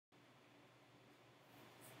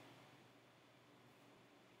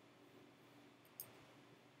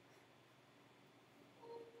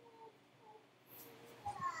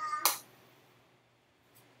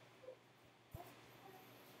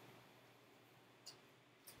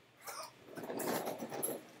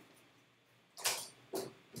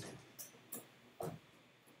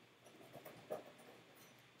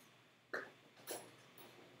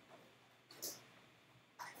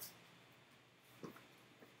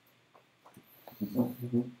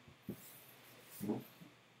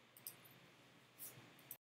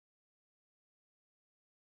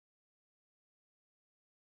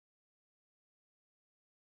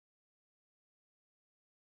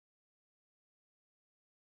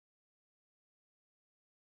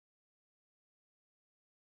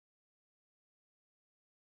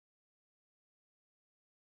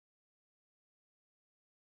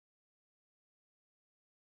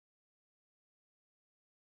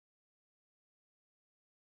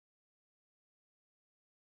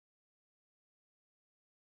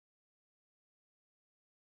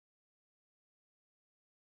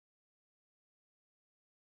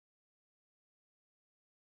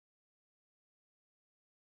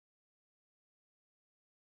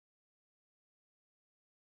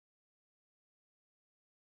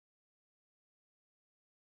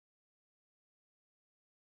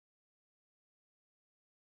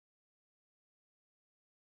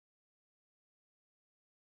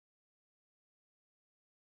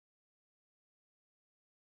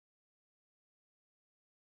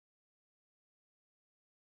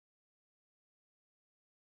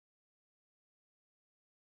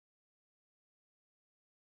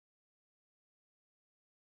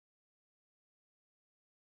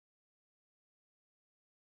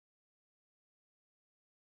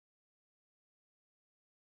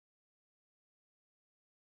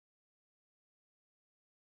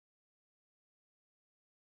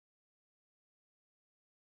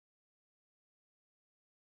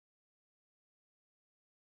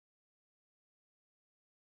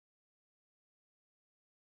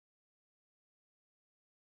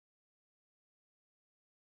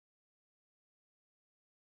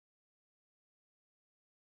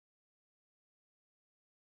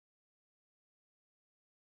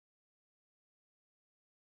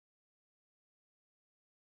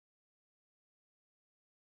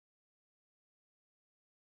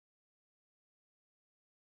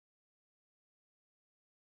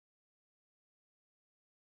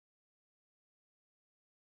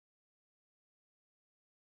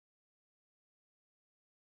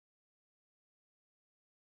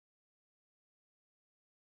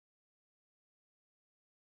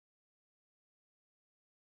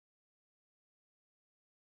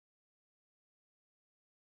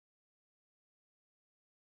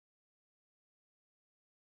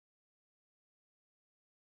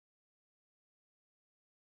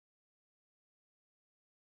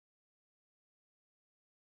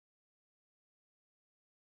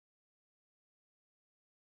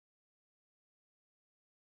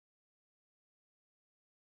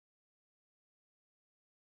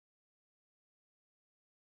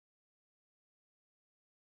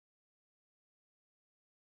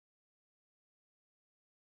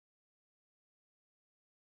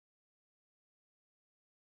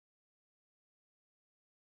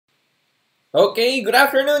Okay, good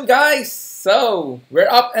afternoon, guys. So,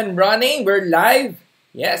 we're up and running. We're live.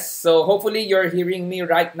 Yes, so hopefully you're hearing me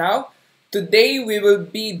right now. Today, we will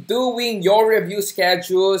be doing your review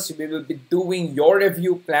schedules. We will be doing your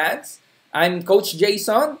review plans. I'm Coach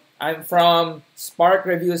Jason. I'm from Spark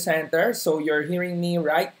Review Center. So, you're hearing me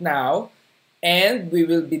right now. And we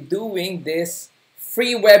will be doing this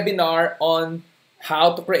free webinar on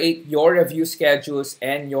how to create your review schedules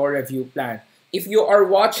and your review plan. If you are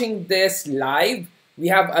watching this live, we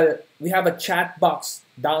have a chat box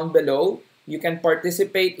down below. You can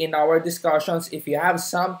participate in our discussions if you have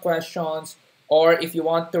some questions or if you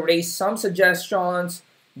want to raise some suggestions,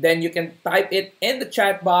 then you can type it in the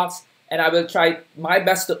chat box and I will try my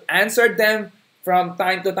best to answer them from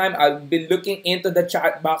time to time. I'll be looking into the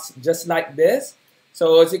chat box just like this.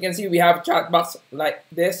 So as you can see, we have chat box like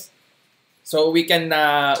this. So we can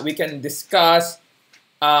discuss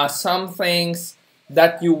some things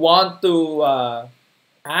that you want to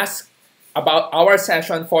ask about our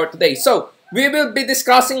session for today. So we will be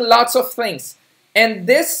discussing lots of things. And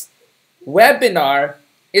this webinar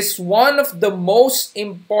is one of the most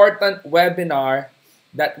important webinar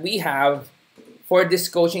that we have for this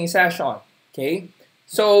coaching session. Okay?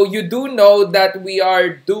 So you do know that we are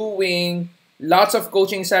doing lots of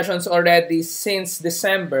coaching sessions already since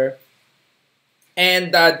December.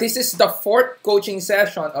 And this is the fourth coaching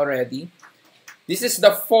session already. This is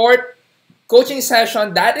the fourth coaching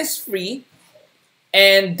session that is free.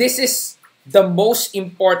 And this is the most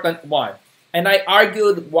important one. And I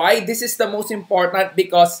argued why this is the most important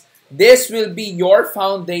because this will be your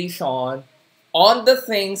foundation on the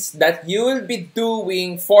things that you will be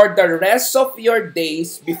doing for the rest of your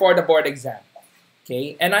days before the board exam.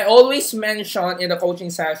 Okay? And I always mention in the coaching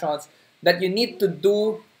sessions that you need to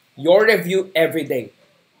do your review every day.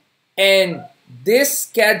 And this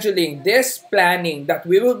scheduling, this planning that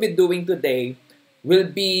we will be doing today will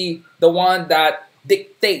be the one that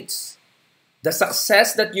dictates the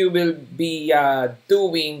success that you will be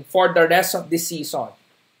doing for the rest of the season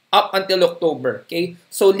up until October. Okay,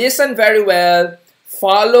 so listen very well,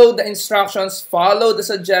 follow the instructions, follow the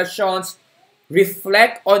suggestions,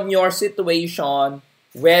 reflect on your situation,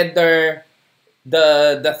 whether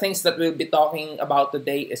the things that we'll be talking about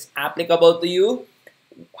today is applicable to you.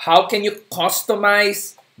 How can you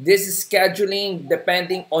customize this scheduling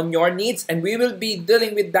depending on your needs? And we will be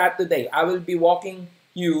dealing with that today. I will be walking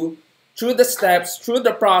you through the steps, through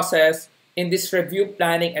the process in this review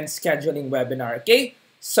planning and scheduling webinar. Okay,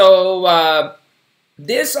 so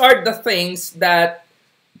these are the things that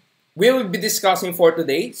we will be discussing for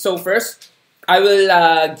today. So first, I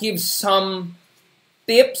will give some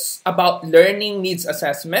tips about learning needs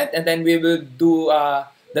assessment, and then we will do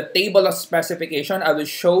the table of specification. I will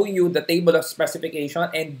show you the table of specification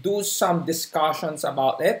and do some discussions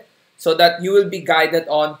about it so that you will be guided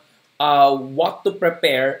on what to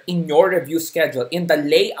prepare in your review schedule, in the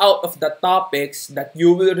layout of the topics that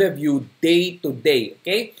you will review day to day,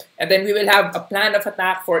 okay? And then we will have a plan of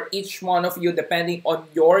attack for each one of you depending on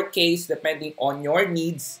your case, depending on your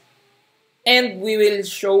needs. And we will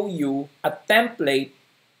show you a template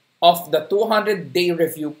of the 200-day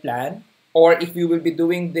review plan, or if you will be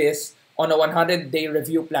doing this on a 100-day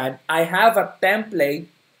review plan, I have a template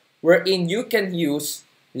wherein you can use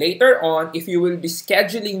later on. If you will be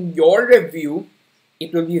scheduling your review,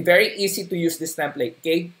 it will be very easy to use this template,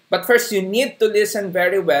 okay? But first, you need to listen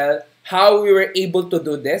very well how we were able to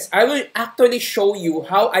do this. I will actually show you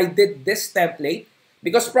how I did this template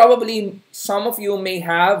because probably some of you may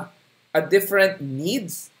have a different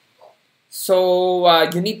needs. So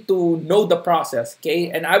you need to know the process, okay?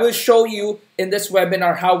 And I will show you in this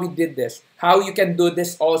webinar how we did this, how you can do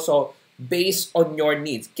this also based on your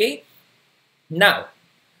needs, okay? Now,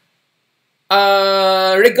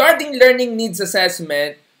 regarding learning needs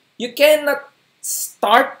assessment, you cannot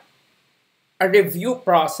start a review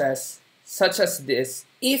process such as this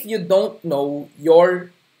if you don't know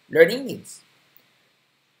your learning needs.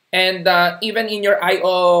 And even in your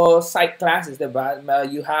IO site classes, diba,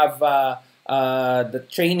 you have the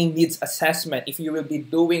training needs assessment. If you will be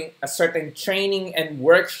doing a certain training and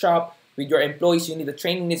workshop with your employees, you need a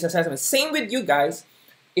training needs assessment. Same with you guys.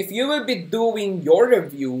 If you will be doing your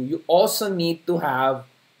review, you also need to have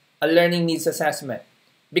a learning needs assessment.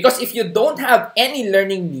 Because if you don't have any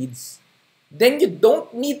learning needs, then you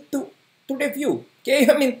don't need to review. Okay,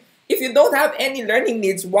 I mean, if you don't have any learning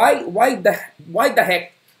needs, why the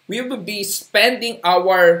heck we will be spending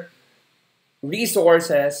our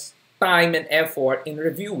resources, time, and effort in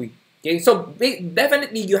reviewing? Okay, so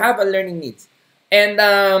definitely you have a learning needs, and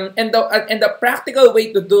the practical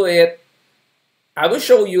way to do it, I will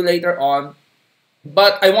show you later on.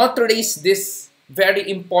 But I want to raise this very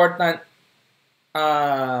important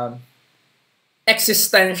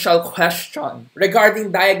existential question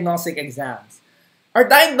regarding diagnostic exams. Are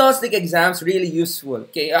diagnostic exams really useful?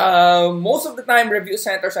 Okay, most of the time review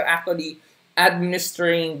centers are actually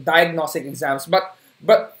administering diagnostic exams,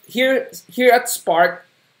 but here at Spark,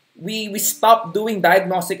 we stopped doing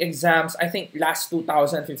diagnostic exams, I think last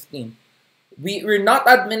 2015. We're not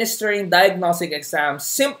administering diagnostic exams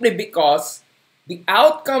simply because the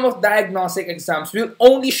outcome of diagnostic exams will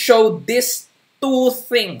only show these two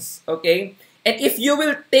things, okay? And if you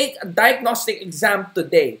will take a diagnostic exam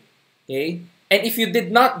today, okay, and if you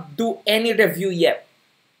did not do any review yet,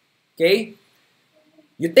 okay,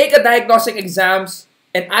 you take a diagnostic exams,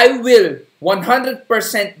 and I will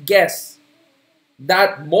 100% guess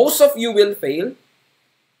that most of you will fail,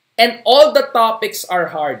 and all the topics are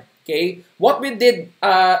hard, okay? What we did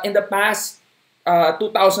in the past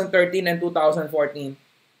 2013 and 2014,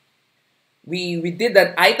 we did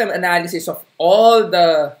an item analysis of all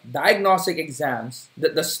the diagnostic exams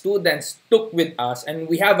that the students took with us, and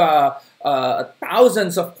we have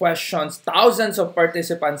thousands of questions, thousands of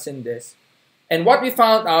participants in this. And what we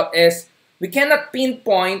found out is we cannot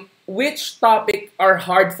pinpoint which topic are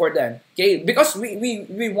hard for them, okay? Because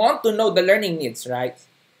we want to know the learning needs, right?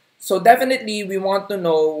 So definitely we want to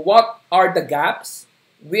know what are the gaps,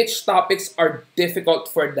 which topics are difficult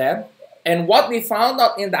for them. And what we found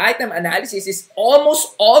out in the item analysis is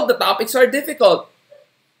almost all the topics are difficult.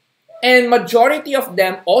 And majority of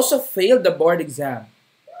them also failed the board exam.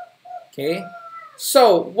 Okay?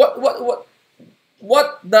 So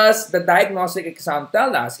what does the diagnostic exam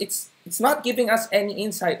tell us? It's not giving us any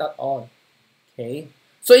insight at all. Okay?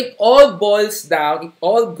 So it all boils down, it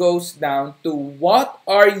all goes down to what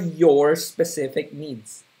are your specific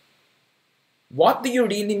needs? What do you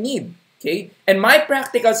really need? Okay? And my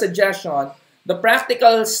practical suggestion, the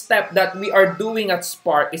practical step that we are doing at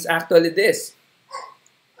Spark is actually this.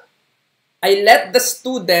 I let the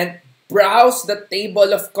student browse the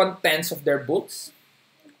table of contents of their books,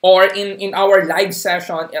 or in our live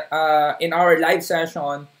session,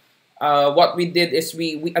 what we did is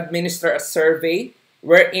we administer a survey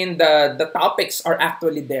wherein the topics are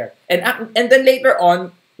actually there, and then later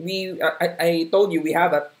on I told you we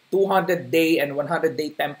have a 200-day and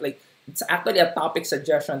 100-day template. It's actually a topic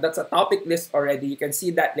suggestion. That's a topic list already. You can see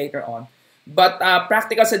that later on. But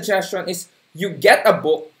practical suggestion is you get a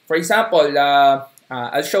book. For example,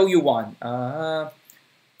 I'll show you one.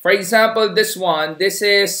 For example, this one. This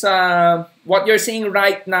is what you're seeing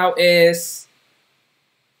right now is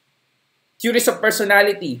Theories of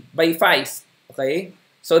Personality by Feist. Okay,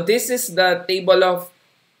 so this is the table of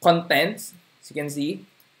contents, as you can see.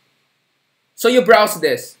 So you browse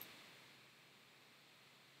this,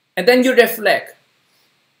 and then you reflect.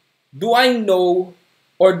 Do I know,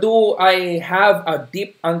 or do I have a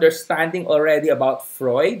deep understanding already about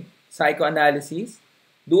Freud, psychoanalysis?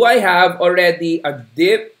 Do I have already a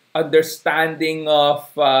deep understanding of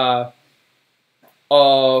Carl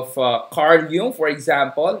Jung, for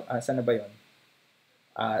example? Saan na ba yun?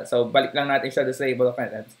 So, balik lang natin siya sa table of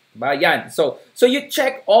contents. Yan. So you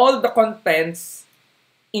check all the contents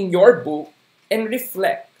in your book and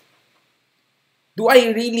reflect. Do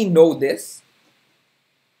I really know this?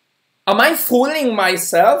 Am I fooling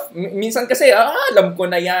myself? Minsan kasi, alam ko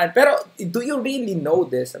na yan. Pero, do you really know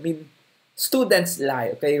this? I mean, students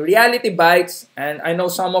lie, okay? Reality bites, and I know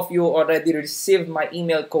some of you already received my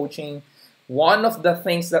email coaching. One of the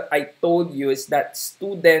things that I told you is that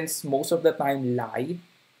students most of the time lie,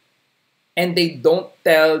 and they don't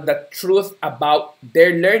tell the truth about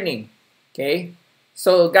their learning, okay?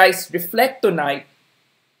 So guys, reflect tonight,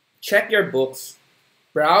 check your books,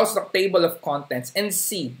 browse the table of contents, and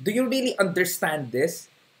see, do you really understand this?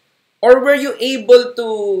 Or were you able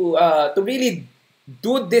to really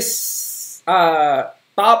do this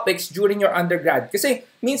topics during your undergrad? Kasi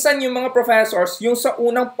minsan yung mga professors, yung sa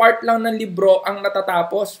unang part lang ng libro ang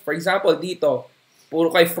natatapos. For example, dito, puro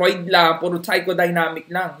kay Freud lang, puro psychodynamic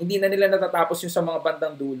lang. Hindi na nila natatapos yung sa mga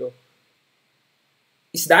bandang dulo.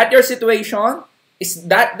 Is that your situation? Is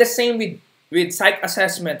that the same with psych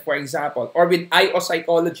assessment, for example, or with IO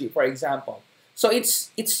psychology, for example? So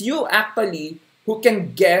it's you actually who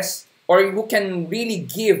can guess or who can really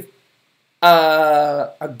give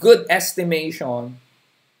a good estimation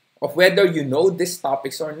of whether you know these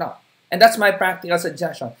topics or not. And that's my practical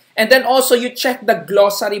suggestion. And then also, you check the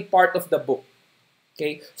glossary part of the book.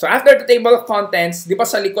 Okay? So after the table of contents, di ba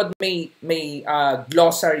sa likod may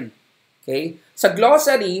glossary. Okay? Sa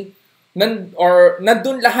glossary,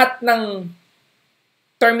 nandun lahat ng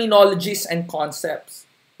terminologies and concepts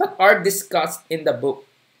that are discussed in the book.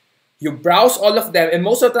 You browse all of them, and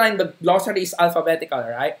most of the time, the glossary is alphabetical,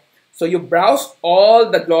 right? So you browse all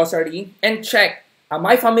the glossary and check, am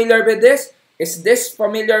I familiar with this? Is this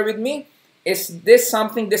familiar with me? Is this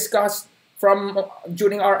something discussed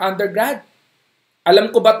during our undergrad?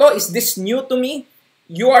 Alam ko ba to? Is this new to me?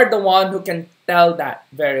 You are the one who can tell that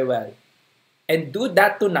very well. And do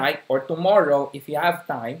that tonight or tomorrow if you have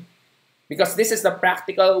time, because this is the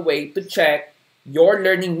practical way to check your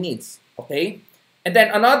learning needs, okay? And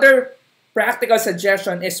then another practical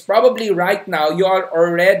suggestion is probably right now you are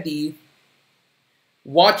already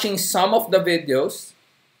watching some of the videos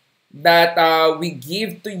that we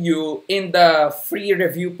give to you in the free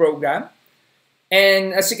review program.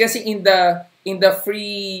 And as you can see in the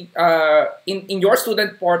free in your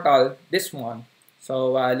student portal, this one.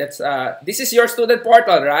 So this is your student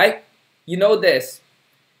portal, right? You know this.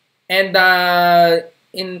 And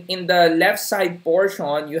in the left side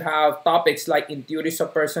portion, you have topics like in Theories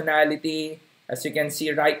of Personality, as you can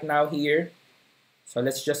see right now here. So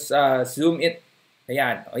let's just zoom it.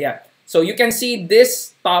 Ayan. Oh, yeah. So you can see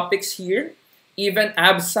these topics here. Even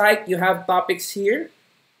AbPsych, you have topics here.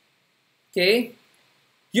 Okay.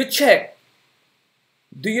 You check.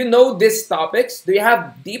 Do you know these topics? Do you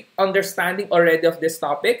have deep understanding already of these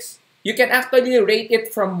topics? You can actually rate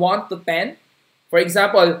it from 1 to 10. For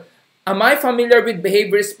example, am I familiar with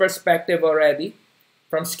behaviorist perspective already?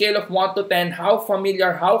 From scale of 1 to 10, how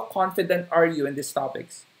familiar, how confident are you in these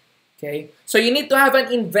topics? Okay? So you need to have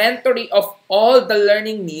an inventory of all the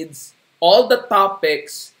learning needs, all the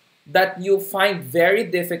topics that you find very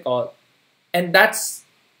difficult. And that's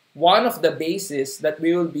one of the bases that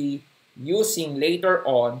we will be using later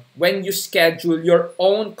on when you schedule your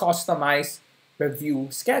own customized review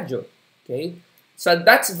schedule. Okay? So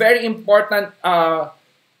that's very important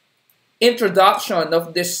introduction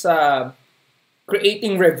of this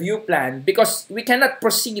creating review plan, because we cannot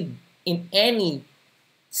proceed in any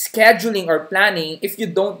scheduling or planning if you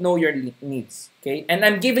don't know your needs. Okay, and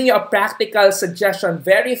I'm giving you a practical suggestion,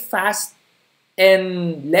 very fast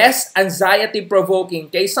and less anxiety provoking.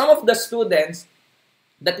 Okay, some of the students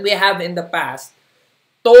that we have in the past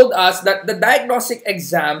told us that the diagnostic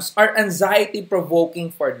exams are anxiety provoking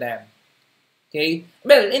for them. Okay,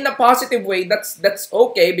 well, in a positive way, that's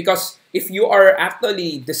okay, because if you are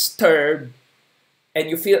actually disturbed and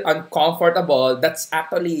you feel uncomfortable, that's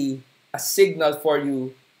actually a signal for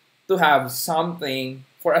you to have something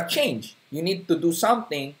for a change. You need to do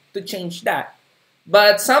something to change that.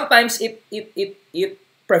 But sometimes it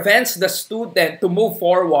prevents the student to move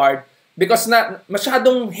forward because na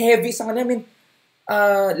masyadong heavy sa kanila. I mean,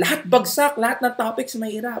 lahat bagsak, lahat ng topics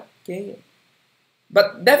mahirap. Okay?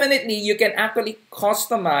 But definitely, you can actually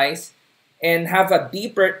customize and have a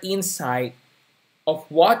deeper insight of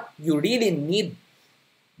what you really need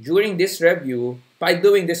during this review by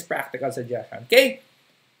doing this practical suggestion. Okay?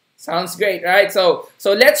 Sounds great, right? So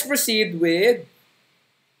let's proceed with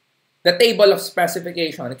the table of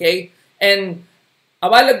specification, okay? And a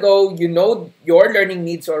while ago, you know your learning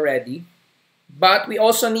needs already, but we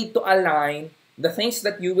also need to align the things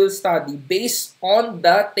that you will study based on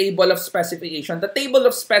the table of specification. The table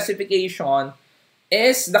of specification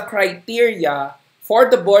is the criteria for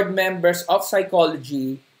the board members of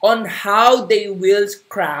psychology on how they will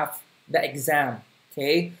craft the exam,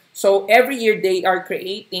 okay? So every year they are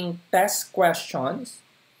creating test questions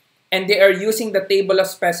and they are using the table of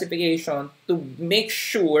specification to make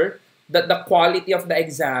sure that the quality of the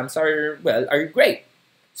exams are great.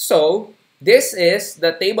 So this is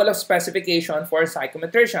the table of specification for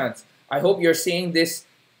psychometricians. I hope you're seeing this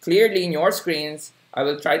clearly in your screens. I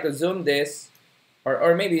will try to zoom this,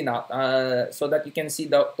 or maybe not, so that you can see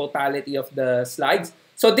the totality of the slides.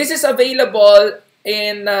 So this is available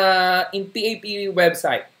in PAP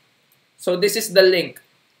website. So this is the link.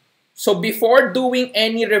 So before doing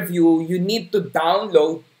any review, you need to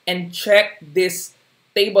download and check this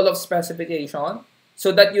table of specification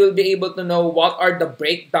so that you'll be able to know what are the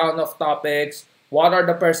breakdown of topics, what are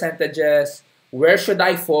the percentages, where should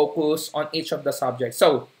I focus on each of the subjects.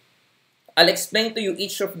 So I'll explain to you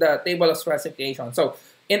each of the table of specification. So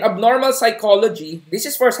in abnormal psychology, this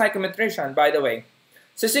is for psychometrician, by the way.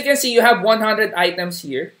 So as you can see, you have 100 items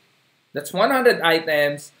here. That's 100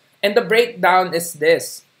 items. And the breakdown is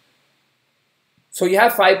this. So you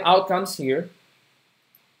have 5 outcomes here.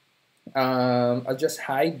 I'll just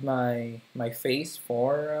hide my face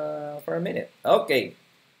for a minute. Okay.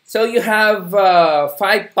 So you have 5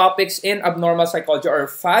 topics in abnormal psychology, or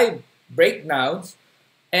 5 breakdowns.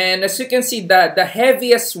 And as you can see, the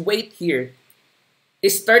heaviest weight here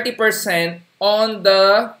is 30% on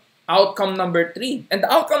the outcome number 3. And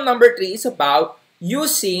the outcome number 3 is about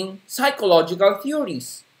using psychological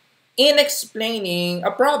theories in explaining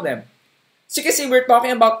a problem. So you can see we're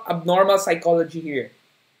talking about abnormal psychology here.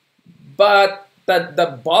 But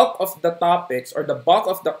the bulk of the topics, or the bulk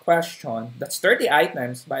of the question, that's 30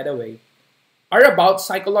 items, by the way, are about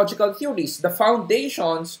psychological theories, the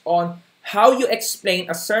foundations on how you explain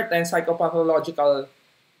a certain psychopathological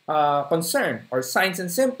concern or signs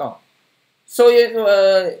and symptoms. So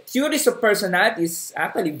theories of personality is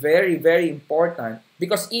actually very, very important,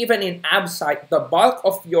 because even in ABPSY, the bulk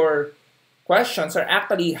of your questions are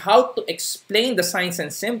actually how to explain the signs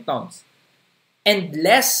and symptoms, and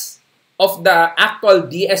less of the actual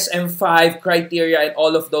DSM-5 criteria and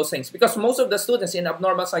all of those things. Because most of the students in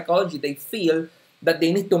abnormal psychology, they feel that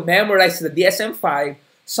they need to memorize the DSM-5.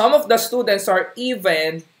 Some of the students are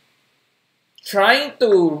even trying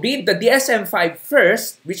to read the DSM-5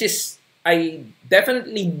 first, which is I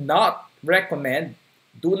definitely not recommend.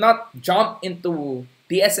 Do not jump into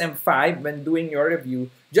DSM-5 when doing your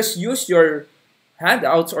review. Just use your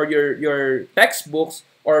handouts or your textbooks,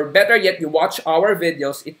 or better yet, you watch our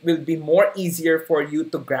videos. It will be more easier for you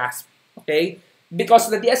to grasp, okay?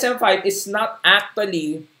 Because the DSM-5 is not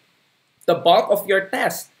actually the bulk of your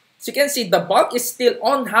test. So you can see the bulk is still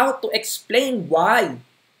on how to explain why.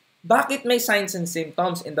 Bakit may signs and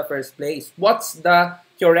symptoms in the first place? What's the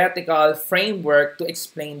theoretical framework to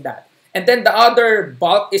explain that? And then the other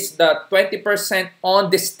bulk is the 20%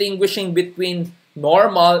 on distinguishing between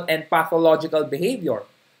normal and pathological behavior.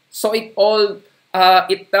 So it all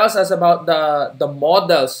it tells us about the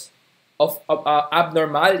models of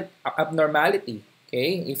abnormality.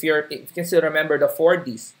 Okay, if you can still remember the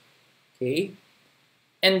 4Ds. Okay,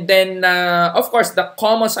 and then of course the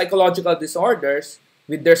common psychological disorders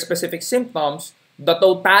with their specific symptoms. The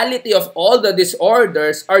totality of all the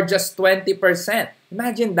disorders are just 20%.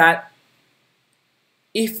 Imagine that.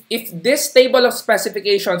 if this table of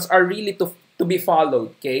specifications are really to be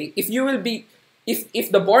followed, okay, if you will be,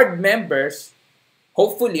 if the board members,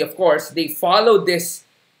 hopefully of course they follow this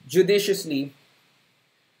judiciously,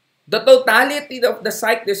 the totality of the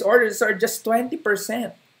psych disorders are just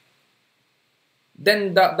 20%.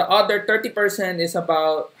 Then the other 30% is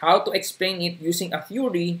about how to explain it using a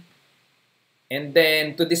theory, and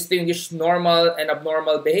then to distinguish normal and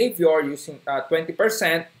abnormal behavior using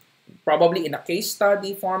 20%, probably in a case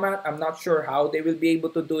study format. I'm not sure how they will be able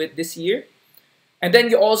to do it this year. And then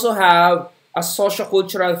you also have a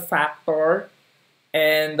sociocultural factor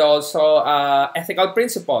and also ethical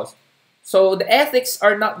principles. So the ethics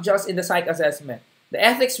are not just in the psych assessment. The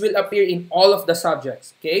ethics will appear in all of the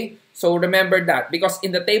subjects, okay? So remember that, because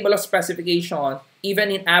in the table of specification, even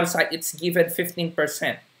in ABSCITE, it's given 15%,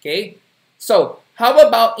 okay? So, how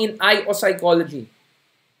about in IO psychology?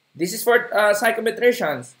 This is for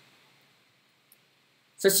psychometricians.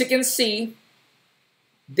 So as you can see,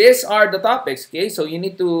 these are the topics, okay? So you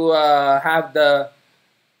need to have the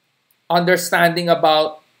understanding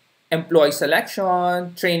about employee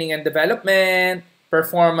selection, training and development,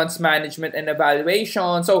 performance management and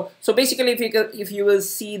evaluation. So basically, if you will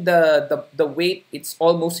see the weight, it's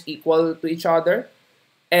almost equal to each other.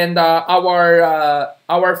 And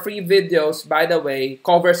our free videos, by the way,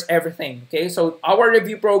 covers everything. Okay, so our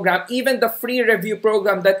review program, even the free review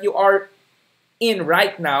program that you are in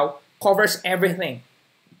right now, covers everything,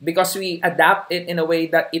 because we adapt it in a way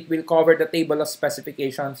that it will cover the table of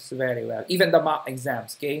specifications very well, even the mock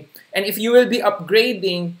exams. Okay, and if you will be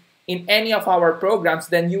upgrading in any of our programs,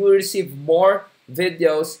 then you will receive more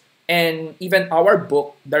videos and even our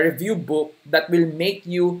book, the review book, that will make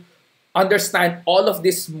you understand all of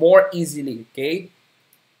this more easily, okay?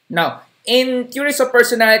 Now, in theories of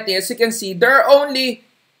personality, as you can see, there are only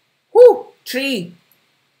 3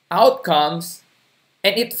 outcomes,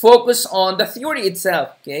 and it focuses on the theory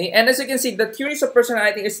itself, okay? And as you can see, the theories of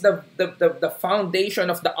personality is the foundation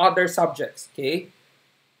of the other subjects, okay?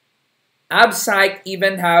 ABSCITE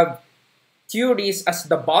even have theories as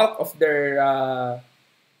the bulk of their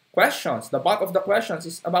questions. The bulk of the questions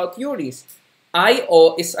is about theories.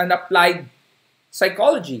 IO is an applied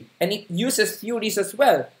psychology, and it uses theories as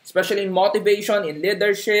well, especially in motivation, in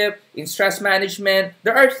leadership, in stress management.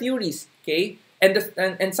 There are theories, okay?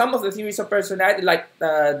 And some of the theories of personality, like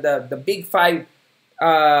the Big Five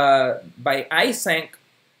by Eysenck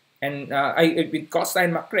and with Costa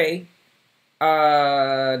and McRae,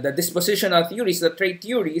 the dispositional theories, the trait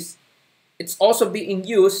theories, it's also being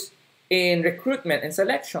used in recruitment and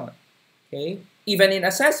selection, okay? Even in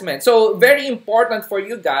assessment. So, very important for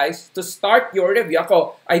you guys to start your review.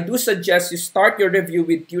 I do suggest you start your review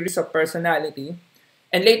with theories of personality.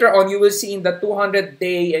 And later on, you will see in the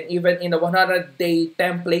 200-day and even in the 100-day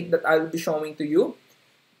template that I will be showing to you,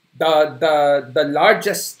 the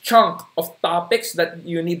largest chunk of topics that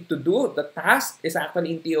you need to do, the task, is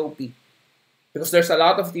actually in TOP. Because there's a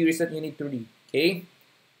lot of theories that you need to read, okay?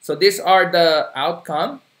 So, these are the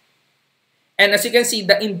outcome. And as you can see,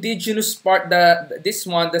 the indigenous part, this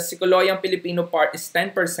one, the Sikoloyang Pilipino part, is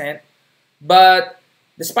 10%. But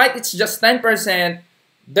despite it's just 10%,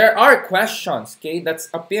 there are questions, okay, that's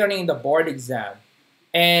appearing in the board exam.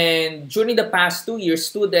 And during the past 2 years,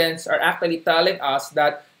 students are actually telling us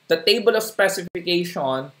that the table of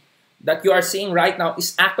specification that you are seeing right now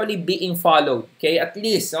is actually being followed. Okay, at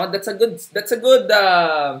least that's a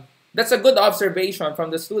good observation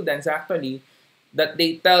from the students, actually, that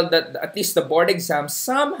they tell that at least the board exam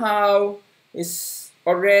somehow is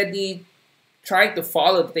already trying to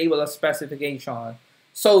follow the table of specification.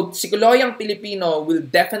 So, Sikoloyang Pilipino will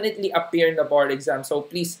definitely appear in the board exam. So,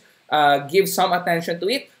 please give some attention to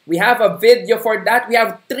it. We have a video for that. We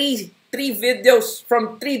have three videos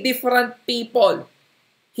from 3 different people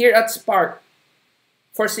here at Spark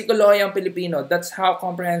for Sikoloyang Pilipino. That's how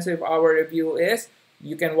comprehensive our review is.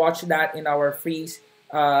 You can watch that in our free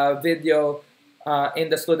video in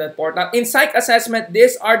the student portal. In psych assessment,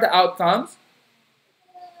 these are the outcomes.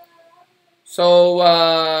 So,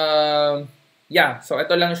 yeah. So,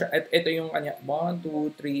 ito lang siya. Ito yung kanya. 1,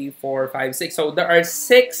 2, 3, 4, 5, 6. So, there are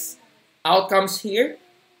 6 outcomes here.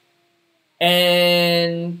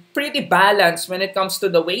 And pretty balanced when it comes to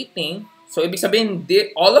the weighting. So, ibig sabihin,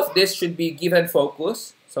 all of this should be given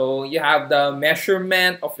focus. So, you have the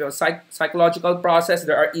measurement of your psychological process.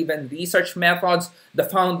 There are even research methods, the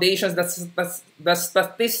foundations, the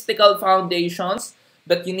statistical foundations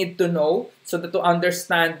that you need to know so that to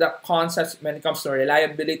understand the concepts when it comes to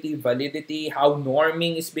reliability, validity, how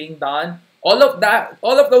norming is being done. All of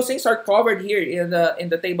those things are covered here in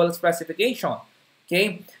the table of specification.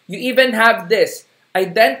 Okay? You even have this,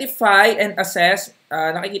 Identify and assess,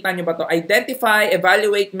 nakikita nyo ba to? Identify,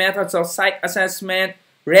 evaluate methods of psych assessment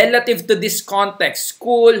relative to this context,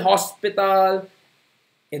 school, hospital,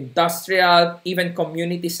 industrial, even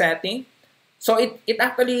community setting. So it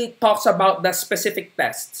actually talks about the specific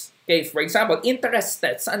tests. Okay, for example, interest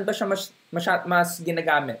test, saan ba siya mas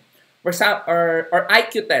ginagamit? Or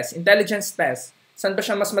IQ test, intelligence test, saan ba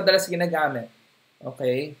siya mas madalas ginagamit?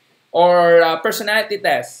 Okay? Or personality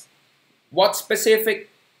test. What specific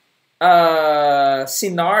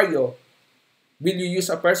scenario will you use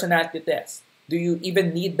a personality test? Do you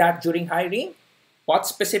even need that during hiring? What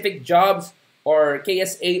specific jobs or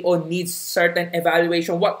KSAO needs certain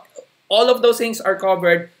evaluation? All of those things are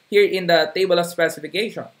covered here in the table of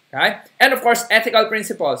specification. Okay? And of course, ethical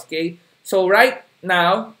principles. Okay? So right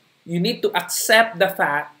now, you need to accept the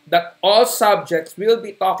fact that all subjects will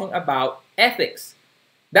be talking about ethics.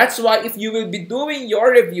 That's why if you will be doing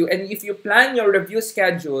your review and if you plan your review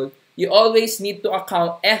schedule, you always need to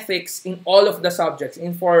account ethics in all of the subjects,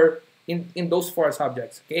 in those 4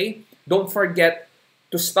 subjects. Okay? Don't forget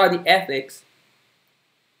to study ethics.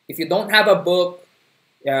 If you don't have a book,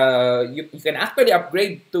 you can actually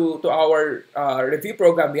upgrade to our review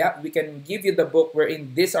program. We can give you the book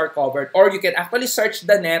wherein these are covered, or you can actually search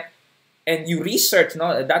the net and you research.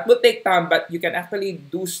 No, that will take time, but you can actually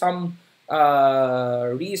do some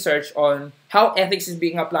research on how ethics is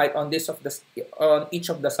being applied on each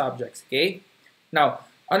of the subjects. Okay. Now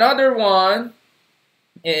another one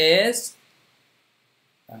is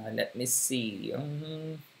let me see.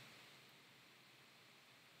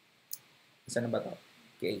 Saan ba to?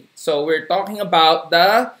 Okay. So we're talking about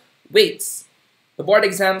the weights, the board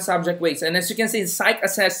exam subject weights, and as you can see, psych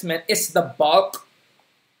assessment is the bulk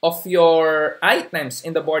of your items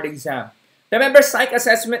in the board exam. Remember, psych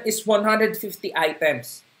assessment is 150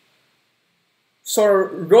 items. So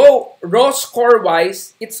raw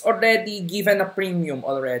score-wise, it's already given a premium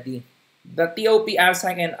already. The TOP,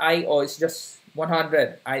 ASAC, and IO is just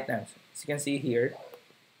 100 items. As you can see here,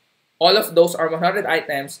 all of those are 100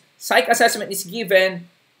 items. Psych assessment is given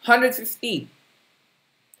 150.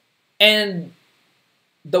 And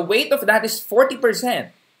the weight of that is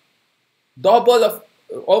 40%.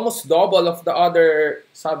 Almost double of the other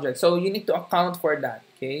subjects. So you need to account for that,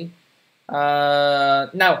 okay?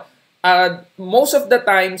 Now, most of the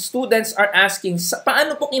time, students are asking,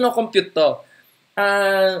 paano po kino-compute to?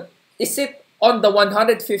 Is it on the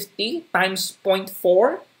 150 times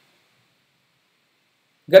 0.4?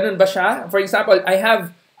 Ganun ba siya? For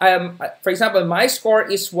example, my score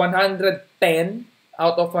is 110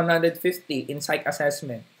 out of 150 in psych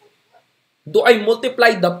assessment. Do I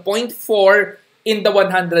multiply the 0.4 in the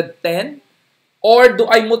 110, or do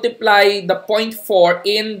I multiply the 0.4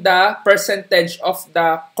 in the percentage of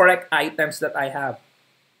the correct items that I have?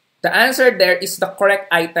 The answer there is the correct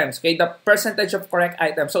items, okay? The percentage of correct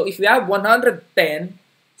items. So if you have 110,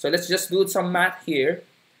 so let's just do some math here.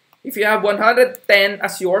 If you have 110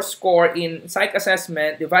 as your score in psych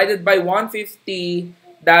assessment divided by 150,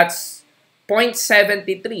 that's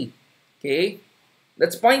 0.73, okay?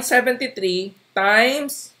 That's 0.73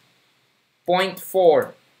 times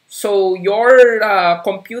 0.4. So your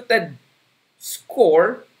computed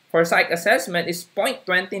score for psych assessment is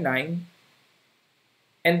 0.29.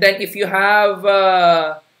 And then if you have,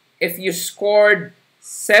 if you scored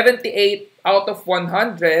 78 out of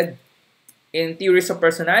 100 in theories of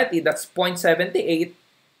personality, that's 0.78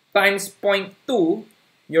 times 0.2.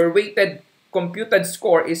 Your weighted computed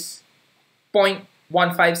score is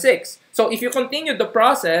 0.156. So if you continue the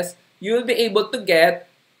process, you'll be able to get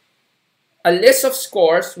a list of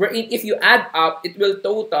scores wherein if you add up, it will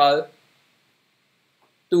total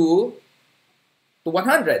to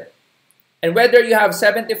 100. And whether you have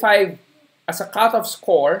 75 as a cutoff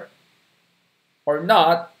score or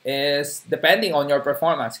not is depending on your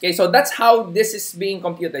performance. Okay, so that's how this is being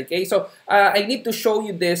computed. Okay, so I need to show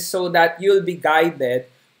you this so that you'll be guided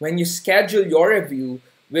when you schedule your review,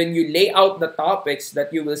 when you lay out the topics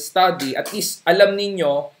that you will study. At least alam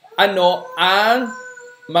ninyo ano ang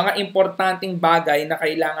mga importanteng bagay na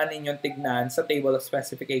kailangan ninyong tignan sa table of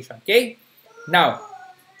specification. Okay? Now,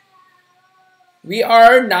 we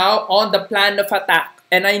are now on the plan of attack.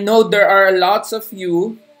 And I know there are lots of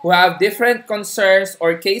you who have different concerns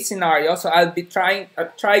or case scenarios. So I'll be try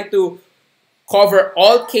to cover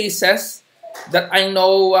all cases that I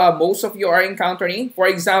know most of you are encountering. For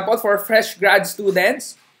example, for fresh grad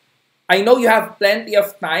students, I know you have plenty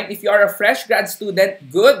of time. If you are a fresh grad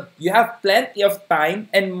student, good. You have plenty of time,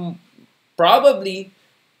 and probably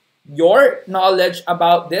your knowledge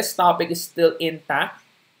about this topic is still intact.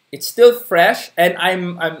 It's still fresh, and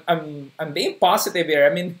I'm being positive here.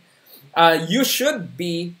 I mean, you should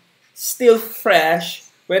be still fresh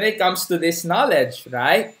when it comes to this knowledge,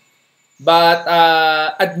 right? But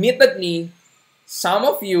admittedly, some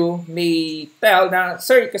of you may tell na,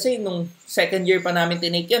 sir, kasi nung second year pa namin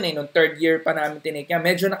tinake yan nung third year pa namin tinake yan,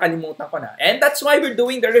 medyo nakalimutan ko na. And that's why we're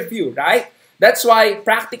doing the review, right? That's why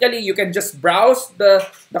practically you can just browse the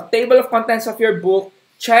table of contents of your book,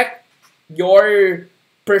 check your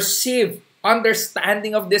perceived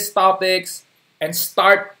understanding of these topics, and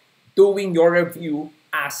start doing your review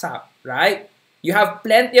ASAP, right? You have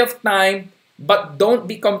plenty of time, but don't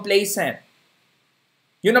be complacent.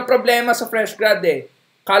 Yun ang problema sa fresh grad eh.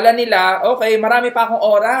 Kala nila, okay, marami pa akong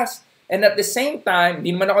oras. And at the same time,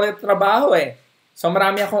 hindi naman ako nagtatrabaho eh. So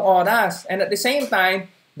marami akong oras. And at the same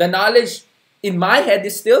time, the knowledge in my head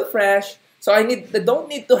is still fresh. So I don't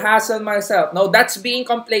need to hassle myself. No, that's being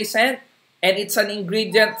complacent. And it's an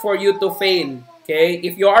ingredient for you to fail. Okay?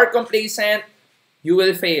 If you are complacent, you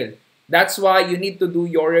will fail. That's why you need to do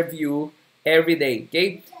your review every day.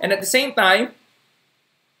 Okay? And at the same time,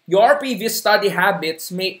 your previous study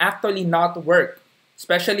habits may actually not work,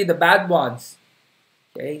 especially the bad ones.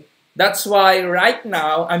 Okay? That's why right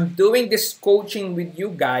now, I'm doing this coaching with you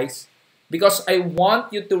guys because I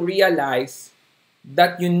want you to realize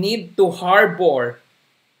that you need to harbor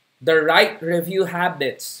the right review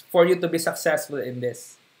habits for you to be successful in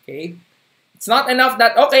this. Okay? It's not enough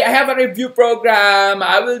that, okay, I have a review program,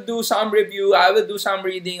 I will do some review, I will do some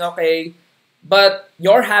reading, okay? But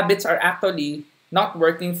your habits are actually not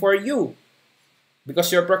working for you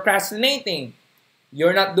because you're procrastinating.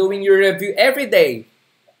 You're not doing your review every day.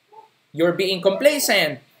 You're being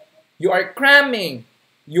complacent. You are cramming.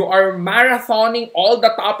 You are marathoning all the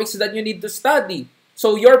topics that you need to study.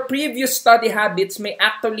 So your previous study habits may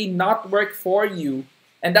actually not work for you.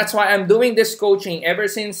 And that's why I'm doing this coaching. Ever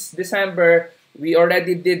since December, we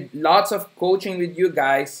already did lots of coaching with you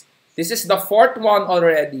guys. This is the fourth one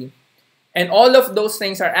already. And all of those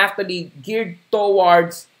things are actually geared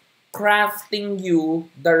towards crafting you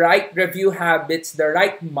the right review habits, the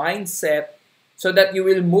right mindset, so that you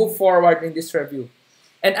will move forward in this review.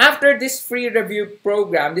 And after this free review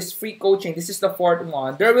program, this free coaching, this is the fourth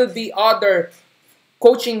one, there will be other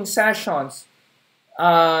coaching sessions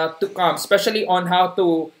to come, especially on how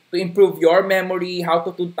to improve your memory, how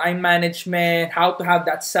to do time management, how to have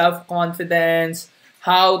that self-confidence,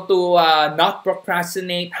 how to not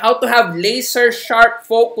procrastinate, how to have laser sharp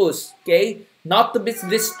focus, okay? Not to be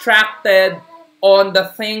distracted on the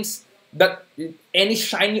things that any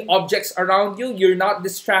shiny objects around you. You're not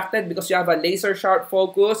distracted because you have a laser sharp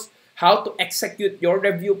focus, how to execute your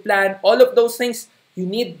review plan, all of those things, you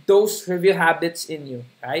need those review habits in you,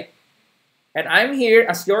 right? And I'm here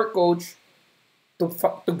as your coach to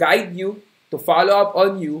guide you, to follow up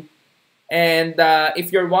on you. And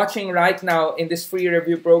if you're watching right now in this free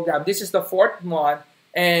review program, this is the fourth one,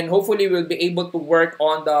 and hopefully we'll be able to work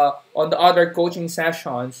on the other coaching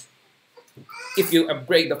sessions. If you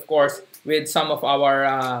upgrade, of course, with some of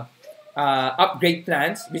our upgrade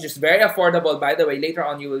plans, which is very affordable, by the way. Later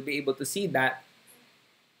on, you will be able to see that.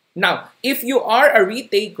 Now, if you are a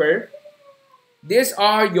retaker, these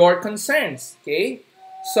are your concerns, okay?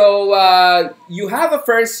 So, you have a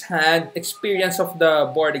first-hand experience of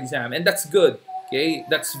the board exam, and that's good, okay?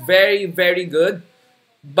 That's very, very good.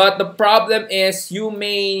 But the problem is you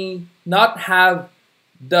may not have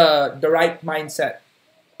the right mindset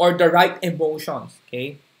or the right emotions,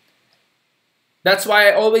 okay? That's why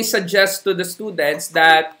I always suggest to the students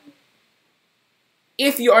that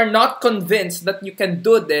if you are not convinced that you can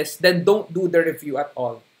do this, then don't do the review at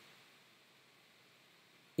all.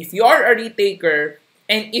 If you are a retaker,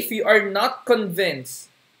 and if you are not convinced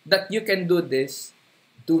that you can do this,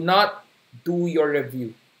 do not do your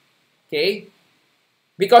review. Okay?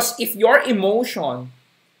 Because if your emotion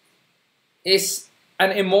is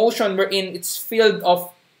an emotion wherein it's filled of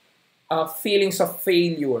feelings of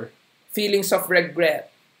failure, feelings of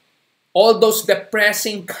regret, all those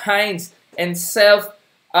depressing kinds and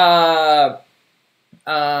self-loathing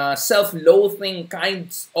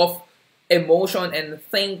kinds of emotion and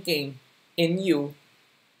thinking in you,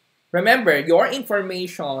 remember, your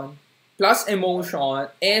information plus emotion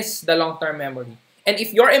is the long-term memory. And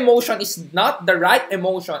if your emotion is not the right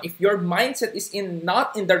emotion, if your mindset is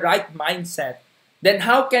not in the right mindset, then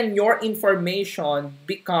how can your information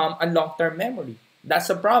become a long-term memory? That's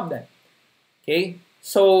a problem. Okay?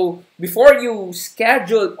 So, before you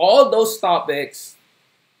schedule all those topics,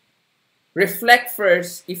 reflect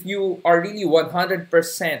first if you are really 100%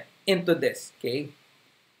 into this. Okay?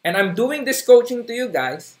 And I'm doing this coaching to you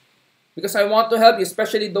guys because I want to help you,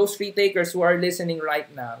 especially those retakers who are listening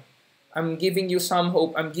right now. I'm giving you some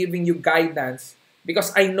hope. I'm giving you guidance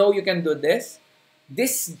because I know you can do this.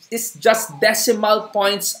 This is just decimal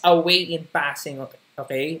points away in passing. Okay,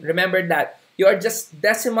 okay? Remember that you are just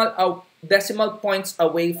decimal points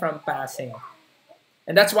away from passing,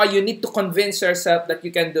 and that's why you need to convince yourself that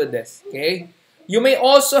you can do this. Okay. You may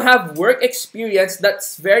also have work experience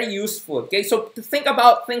that's very useful. Okay, so to think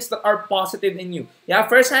about things that are positive in you. You have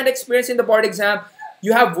first-hand experience in the board exam.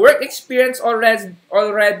 You have work experience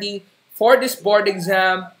already for this board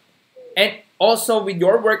exam, and also with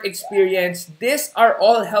your work experience. These are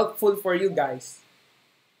all helpful for you guys,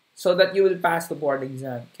 so that you will pass the board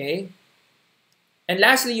exam. Okay. And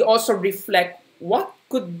lastly, you also reflect what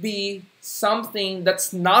could be something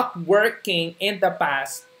that's not working in the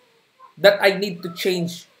past that I need to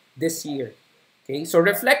change this year. Okay, so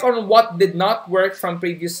reflect on what did not work from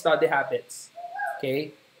previous study habits.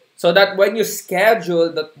 Okay, so that when you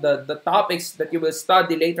schedule the topics that you will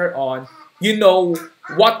study later on, you know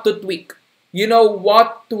what to tweak. You know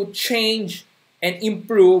what to change and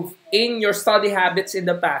improve in your study habits in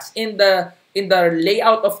the past, in the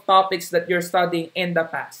layout of topics that you're studying in the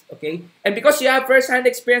past. Okay, and because you have first-hand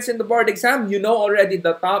experience in the board exam, you know already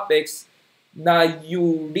the topics na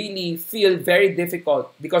you really feel very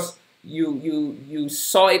difficult because you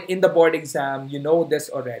saw it in the board exam. You know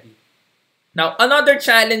this already. Now, another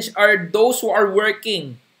challenge are those who are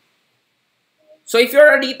working. So if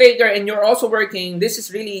you're a retaker and you're also working, this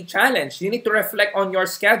is really a challenge. You need to reflect on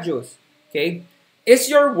your schedules. Okay,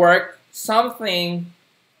 is your work something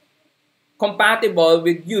compatible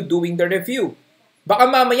with you doing the review?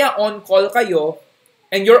 Baka mamaya on-call kayo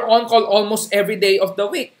and you're on-call almost every day of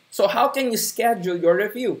the week. So how can you schedule your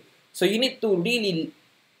review? So you really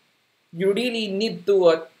need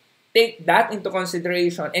to take that into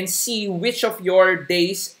consideration and see which of your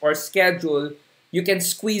days or schedule you can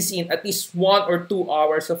squeeze in at least 1 or 2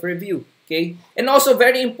 hours of review. Okay? And also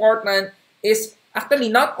very important is actually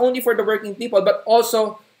not only for the working people but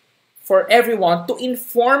also for everyone to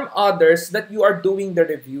inform others that you are doing the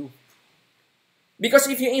review.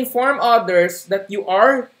 Because if you inform others that you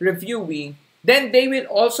are reviewing, then they will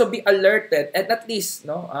also be alerted, and at least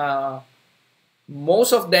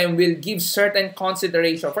most of them will give certain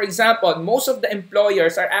consideration. For example, most of the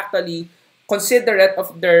employers are actually considerate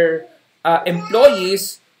of their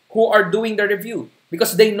employees who are doing the review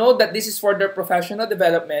because they know that this is for their professional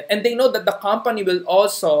development, and they know that the company will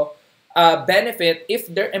also benefit if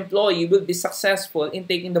their employee will be successful in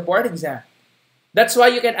taking the board exam. That's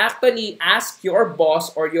why you can actually ask your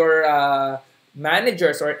boss or your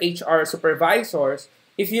managers or HR supervisors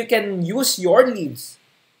if you can use your leaves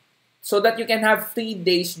so that you can have 3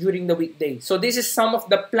 days during the weekday. So this is some of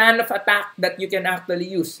the plan of attack that you can actually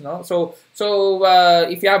use. No, so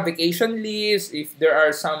if you have vacation leaves, if there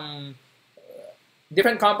are some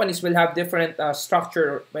different companies will have different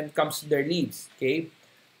structure when it comes to their leaves. Okay,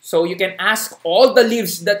 so you can ask all the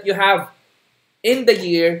leaves that you have in the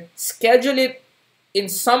year, schedule it in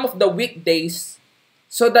some of the weekdays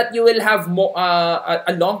so that you will have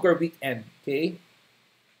a longer weekend. Okay?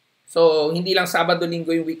 So, hindi lang Sabado,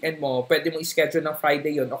 Linggo yung weekend mo. Pwede mo i-schedule ng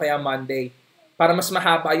Friday yun o kaya Monday para mas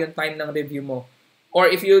mahaba yung time ng review mo. Or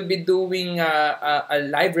if you'll be doing a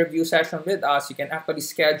live review session with us, you can actually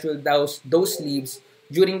schedule those leaves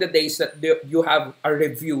during the days that you have a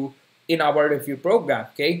review in our review program.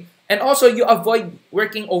 Okay? And also, you avoid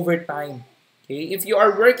working overtime. Okay? If you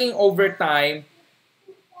are working overtime,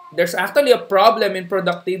 there's actually a problem in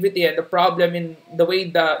productivity and a problem in the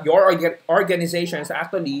way that your organization is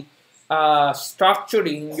actually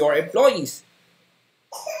structuring your employees.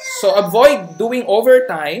 So avoid doing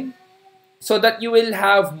overtime so that you will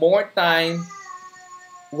have more time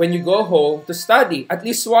when you go home to study, at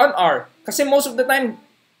least 1 hour. Kasi most of the time,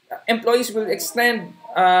 employees will extend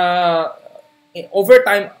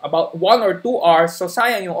overtime about 1 or 2 hours, so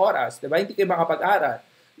sayang yung oras, diba? Hindi kayo makapag-aral.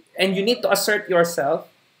 And you need to assert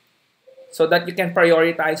yourself so that you can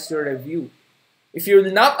prioritize your review. If you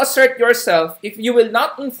will not assert yourself, if you will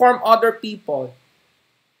not inform other people,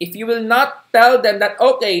 if you will not tell them that,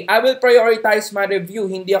 okay, I will prioritize my review,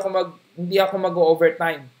 hindi ako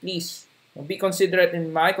mag-overtime, please, be considerate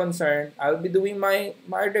in my concern. I will be doing my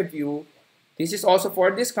review. This is also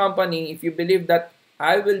for this company. If you believe that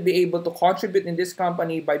I will be able to contribute in this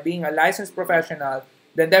company by being a licensed professional,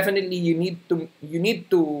 then definitely you need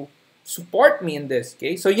to support me in this.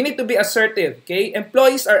 Okay, so you need to be assertive. Okay,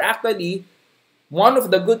 employees are actually one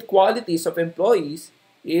of the good qualities of employees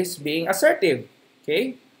is being assertive.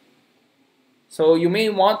 Okay, so you may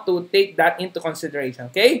want to take that into consideration.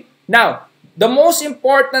 Okay, now the most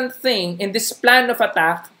important thing in this plan of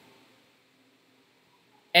attack,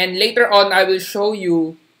 and later on I will show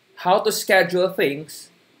you how to schedule things,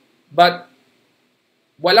 but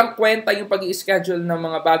walang kwenta yung pag-i-schedule ng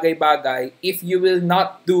mga bagay-bagay if you will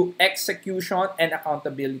not do execution and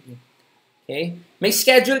accountability. Okay? May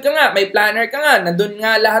schedule ka nga, may planner ka nga, nandun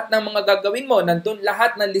nga lahat ng mga gagawin mo, nandun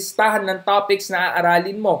lahat ng listahan ng topics na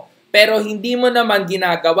aaralin mo, pero hindi mo naman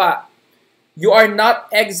ginagawa. You are not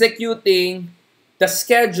executing the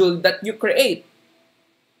schedule that you create.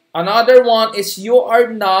 Another one is you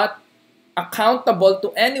are not accountable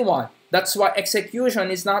to anyone. That's why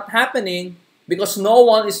execution is not happening because no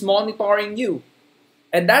one is monitoring you.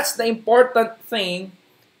 And that's the important thing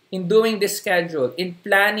in doing this schedule, in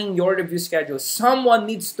planning your review schedule. Someone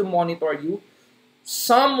needs to monitor you.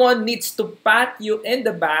 Someone needs to pat you in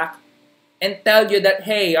the back and tell you that,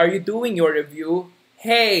 hey, are you doing your review?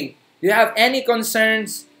 Hey, do you have any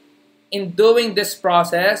concerns in doing this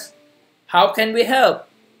process? How can we help?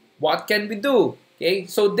 What can we do? Okay,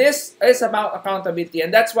 so this is about accountability,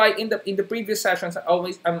 and that's why in the previous sessions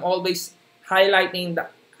I'm always highlighting the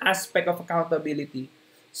aspect of accountability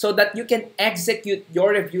so that you can execute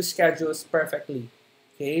your review schedules perfectly.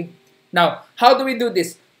 Okay, now how do we do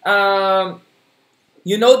this?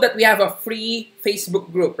 You know that we have a free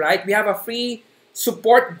Facebook group, right? We have a free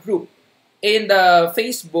support group in the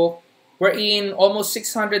Facebook wherein almost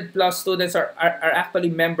 600 plus students are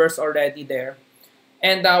actually members already there.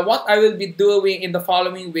 And what I will be doing in the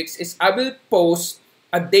following weeks is I will post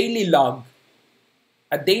a daily log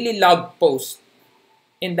post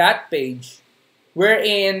in that page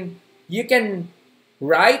wherein you can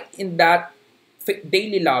write in that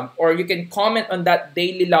daily log or you can comment on that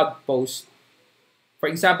daily log post. For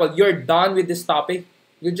example, you're done with this topic,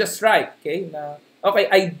 you just write, okay? Okay,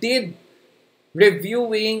 I did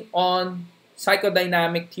reviewing on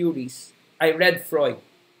psychodynamic theories. I read Freud.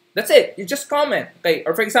 That's it. You just comment. Okay.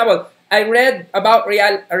 Or for example, I read about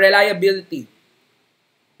reliability.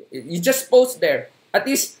 You just post there. At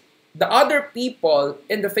least the other people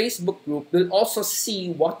in the Facebook group will also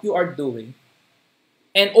see what you are doing.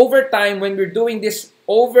 And over time, when we're doing this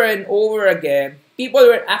over and over again, people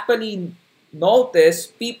will actually notice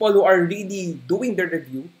people who are really doing the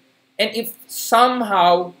review. And if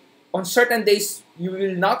somehow on certain days you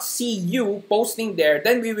will not see you posting there,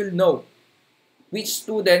 then we will know which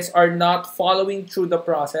students are not following through the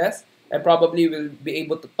process and probably will be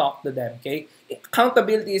able to talk to them, okay?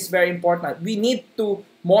 Accountability is very important. We need to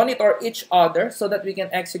monitor each other so that we can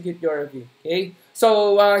execute your review, okay?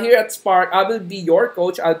 So here at Spark, I will be your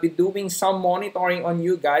coach. I'll be doing some monitoring on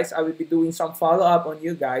you guys. I will be doing some follow-up on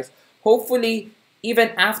you guys. Hopefully, even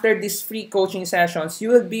after these free coaching sessions, you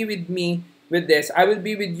will be with me with this. I will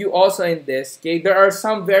be with you also in this, okay? There are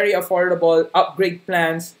some very affordable upgrade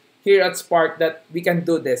plans here at Spark that we can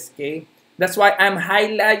do this, okay? That's why I'm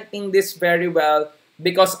highlighting this very well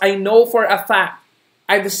because I know for a fact,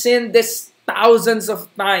 I've seen this thousands of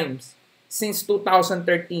times since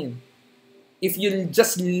 2013. If you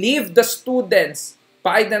just leave the students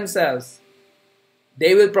by themselves,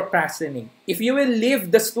 they will procrastinate. If you will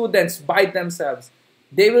leave the students by themselves,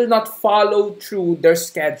 they will not follow through their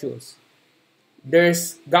schedules.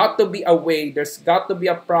 There's got to be a way, there's got to be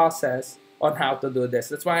a process on how to do this.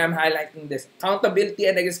 That's why I'm highlighting this. Accountability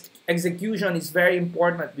and execution is very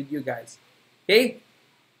important with you guys. Okay?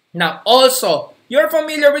 Now, also, you're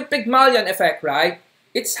familiar with Pygmalion effect, right?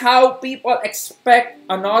 It's how people expect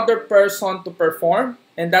another person to perform,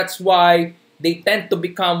 and that's why they tend to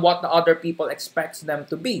become what the other people expects them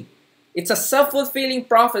to be. It's a self-fulfilling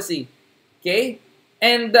prophecy. Okay?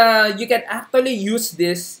 And you can actually use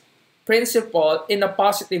this principle in a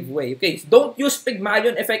positive way. Okay, so don't use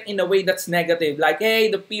Pygmalion effect in a way that's negative. Like, hey,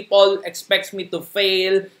 the people expects me to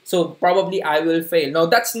fail, so probably I will fail. No,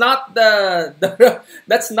 that's not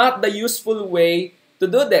that's not the useful way to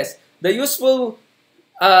do this. The useful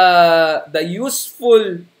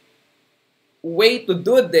way to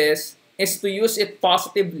do this is to use it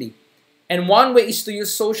positively. And one way is to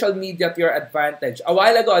use social media to your advantage. A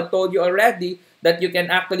while ago, I told you already that you can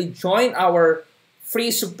actually join our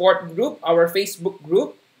free support group, our Facebook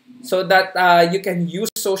group, so that you can use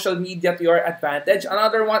social media to your advantage.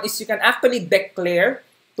 Another one is you can actually declare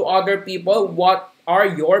to other people what are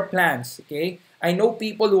your plans, okay? I know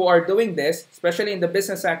people who are doing this, especially in the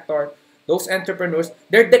business sector, those entrepreneurs,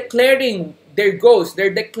 they're declaring their goals,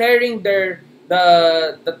 they're declaring the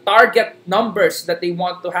target numbers that they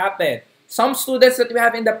want to happen. Some students that we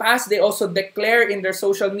have in the past, they also declare in their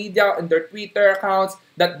social media, in their Twitter accounts,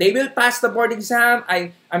 that they will pass the board exam.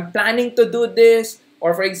 I'm planning to do this.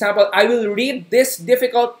 Or for example, I will read this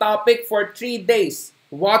difficult topic for 3 days.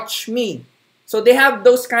 Watch me. So they have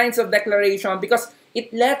those kinds of declaration because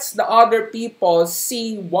it lets the other people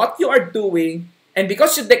see what you are doing And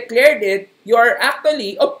because you declared it, you are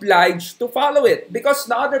actually obliged to follow it because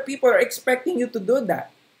the other people are expecting you to do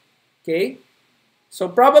that. Okay? So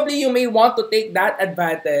probably you may want to take that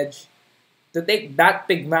advantage, to take that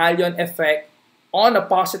Pygmalion effect on a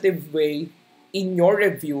positive way in your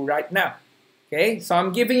review right now. Okay? So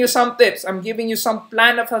I'm giving you some tips. I'm giving you some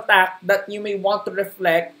plan of attack that you may want to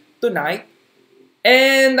reflect tonight.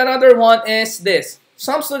 And another one is this.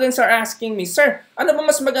 Some students are asking me, Sir, ano ba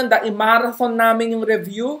mas maganda? I-marathon namin yung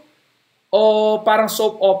review o parang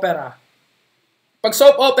soap opera? Pag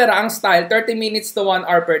soap opera, ang style, 30 minutes to 1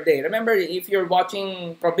 hour per day. Remember, if you're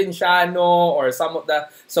watching Provinciano or some of the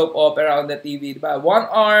soap opera on the TV, diba? 1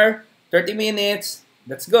 hour, 30 minutes,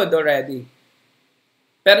 that's good already.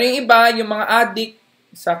 Pero yung iba, yung mga addict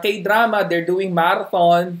sa K-drama, they're doing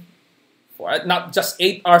marathon, for not just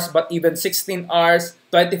 8 hours, but even 16 hours,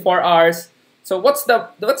 24 hours. So what's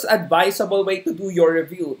advisable way to do your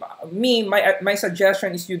review? My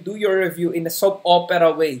suggestion is you do your review in a soap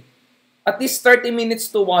opera way. At least 30 minutes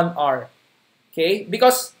to 1 hour. Okay?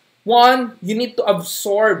 Because one, you need to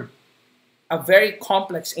absorb a very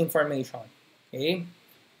complex information. Okay?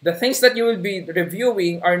 The things that you will be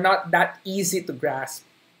reviewing are not that easy to grasp.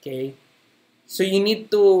 Okay? So you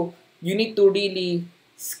need to really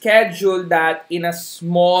schedule that in a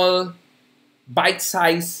small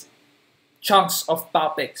bite-sized chunks of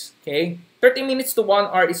topics. Okay? 30 minutes to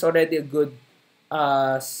 1 hour is already a good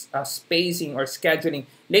spacing or scheduling.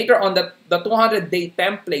 Later on, the 200-day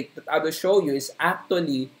template that I will show you is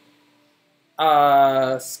actually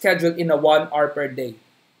scheduled in a 1 hour per day.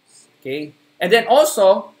 Okay? And then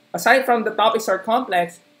also, aside from the topics are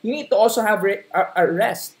complex, you need to also have a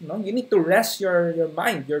rest. No? You need to rest your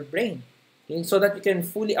mind, your brain, okay? So that you can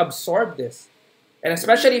fully absorb this. And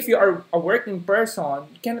especially if you are a working person,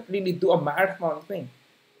 you cannot really do a marathon thing.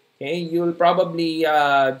 Okay, you'll probably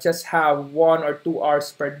just have 1 or 2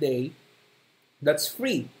 hours per day that's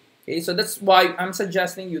free. Okay, so that's why I'm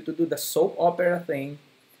suggesting you to do the soap opera thing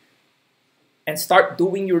and start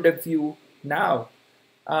doing your review now.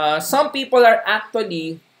 Some people are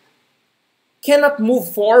actually cannot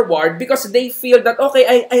move forward because they feel that,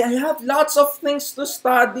 okay, I have lots of things to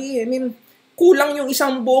study. I mean, kulang yung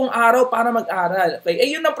isang buong araw para mag-aral. Okay?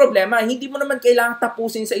 Eh, yun ang problema. Hindi mo naman kailangang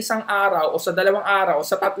tapusin sa isang araw o sa 2 araw o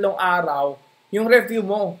sa 3 araw yung review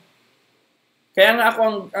mo. Kaya nga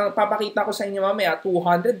ako, ang papakita ko sa inyo mamaya,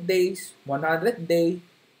 200 days, 100 day.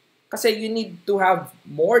 Kasi you need to have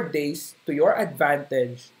more days to your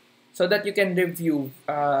advantage so that you can review.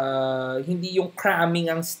 Hindi yung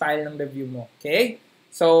cramming ang style ng review mo. Okay?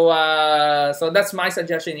 So that's my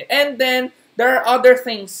suggestion. And then, there are other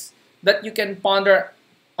things that you can ponder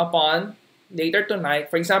upon later tonight.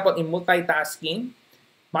 For example, in multitasking,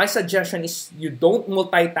 my suggestion is you don't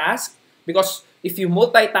multitask because if you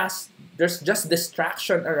multitask, there's just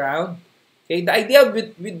distraction around. Okay, the idea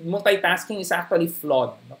with multitasking is actually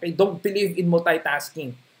flawed. Okay, don't believe in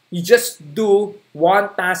multitasking. You just do one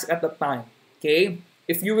task at a time. Okay,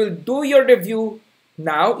 if you will do your review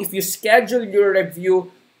now, if you schedule your review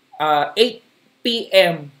 8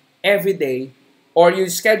 p.m. every day, or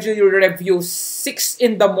you schedule your review 6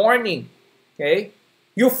 in the morning, okay?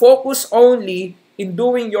 You focus only in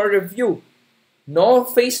doing your review. No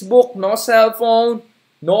Facebook, no cell phone,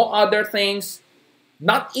 no other things,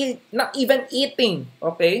 not even eating,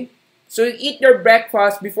 okay? So you eat your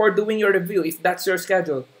breakfast before doing your review, if that's your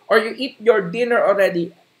schedule. Or you eat your dinner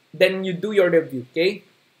already, then you do your review, okay?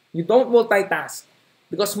 You don't multitask.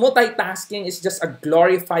 Because multitasking is just a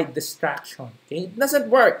glorified distraction, okay? It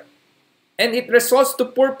doesn't work. And it results to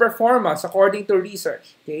poor performance according to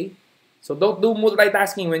research. Okay, so don't do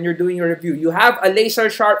multitasking when you're doing your review. You have a laser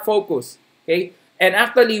sharp focus. Okay, and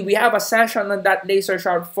actually we have a session on that laser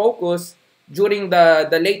sharp focus during the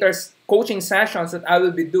later coaching sessions that I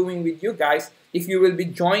will be doing with you guys. If you will be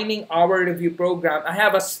joining our review program, I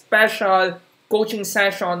have a special coaching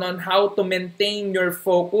session on how to maintain your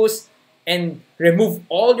focus and remove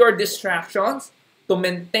all your distractions to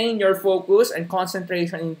maintain your focus and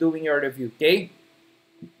concentration in doing your review. Okay,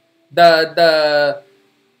 the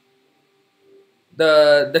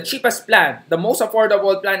cheapest plan, the most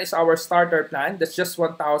affordable plan is our starter plan. That's just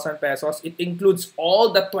 1,000 pesos. It includes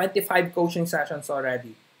all the 25 coaching sessions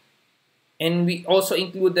already, and we also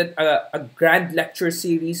included a grand lecture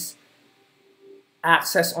series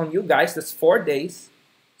access on you guys. That's 4 days,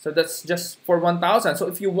 so that's just for 1,000. So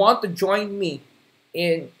if you want to join me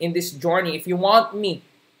in this journey, if you want me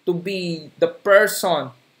to be the person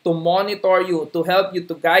to monitor you, to help you,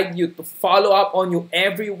 to guide you, to follow up on you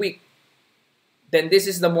every week, then this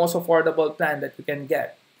is the most affordable plan that you can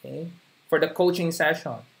get, okay, for the coaching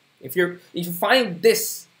session. If you find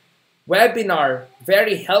this webinar,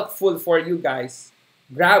 very helpful for you guys,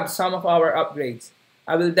 grab some of our upgrades.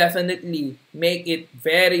 I will definitely make it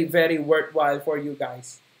very, very worthwhile for you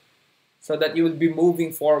guys so that you will be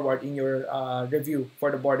moving forward in your review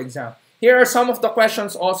for the board exam. Here are some of the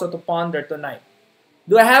questions also to ponder tonight.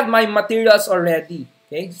 Do I have my materials already?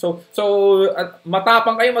 Okay? So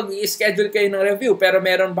matapang kayo, mag-i-schedule kayo ng review, pero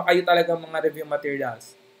meron ba kayo talagang mga review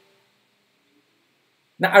materials?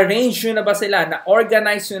 Na-arrange nyo na ba sila?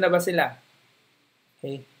 Na-organize nyo na ba sila?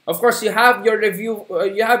 Okay? Of course, you have your review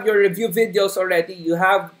videos already. You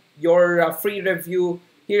have your free review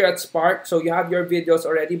here at Spark, so you have your videos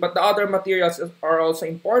already, but the other materials are also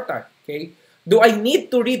important. Okay? Do I need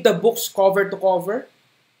to read the books cover to cover?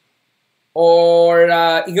 Or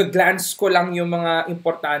i-glance ko lang yung mga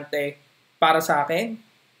importante para sa akin?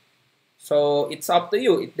 So, it's up to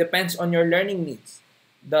you. It depends on your learning needs.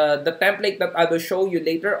 The template that I will show you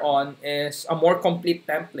later on is a more complete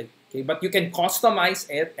template. Okay? But you can customize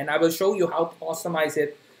it, and I will show you how to customize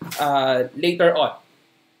it later on.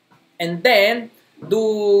 And then,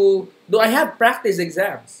 do I have practice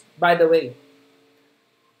exams, by the way?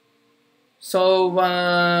 So,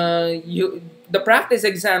 the practice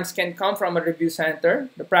exams can come from a review center.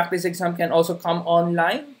 The practice exam can also come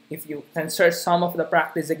online. If you can search some of the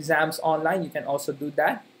practice exams online, you can also do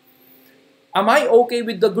that. Am I okay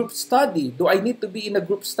with the group study? Do I need to be in a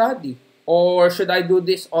group study? Or should I do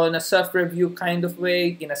this on a self-review kind of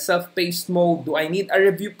way, in a self-paced mode? Do I need a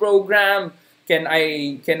review program? Can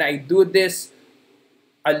I do this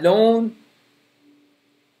alone?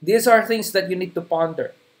 These are things that you need to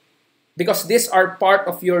ponder, because these are part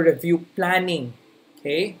of your review planning.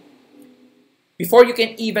 Okay? Before you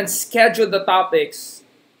can even schedule the topics,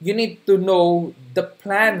 you need to know the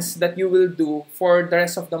plans that you will do for the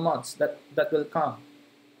rest of the months that will come.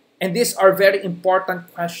 And these are very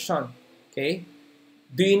important questions. Okay?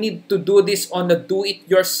 Do you need to do this on the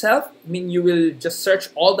do-it-yourself? I mean, you will just search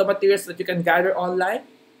all the materials that you can gather online?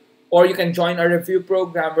 Or you can join a review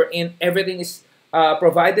program wherein everything is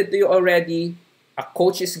provided to you already. A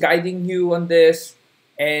coach is guiding you on this,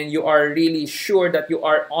 and you are really sure that you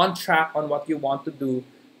are on track on what you want to do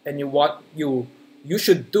and what you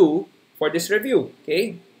should do for this review.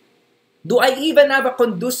 Okay? Do I even have a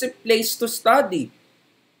conducive place to study?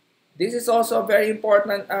 This is also a very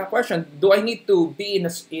important question. Do I need to be in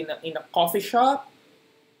a coffee shop?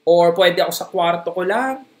 Or pwede ako sa kwarto ko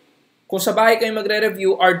lang? Kung sa bahay kayo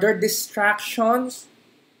magre-review, are there distractions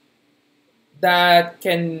that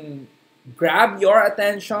can grab your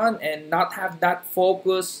attention and not have that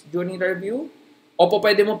focus during the review? O po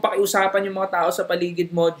pwede mo pakiusapan yung mga tao sa paligid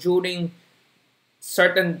mo during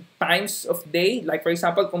certain times of day? Like for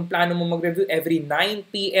example, kung plano mo mag-review every 9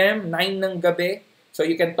 p.m., 9 ng gabi, so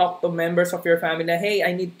you can talk to members of your family, hey,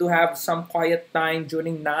 I need to have some quiet time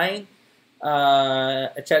during 9,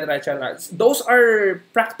 etc., etc. Those are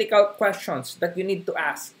practical questions that you need to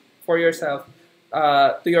ask for yourself,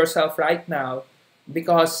 to yourself right now,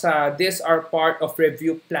 because these are part of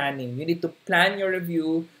review planning. You need to plan your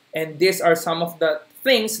review, and these are some of the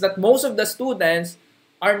things that most of the students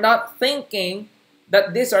are not thinking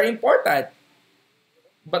that these are important.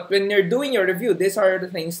 But when you're doing your review, these are the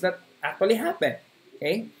things that actually happen.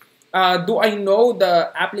 Okay? Do I know the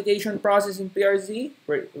application process in PRC?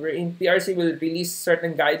 In PRC will release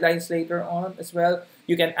certain guidelines later on as well.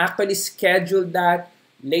 You can actually schedule that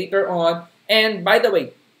later on. And by the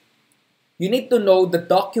way, you need to know the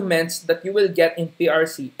documents that you will get in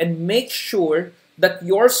PRC and make sure that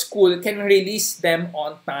your school can release them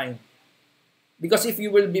on time. Because if you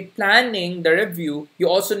will be planning the review, you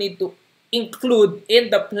also need to include in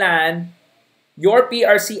the plan your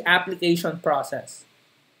PRC application process.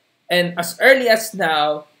 And as early as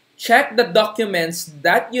now, check the documents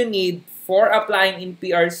that you need for applying in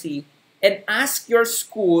PRC and ask your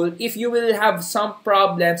school if you will have some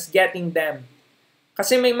problems getting them.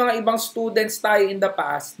 Kasi may mga ibang students tayo in the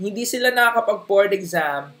past, hindi sila nakakapag-board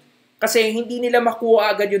exam kasi hindi nila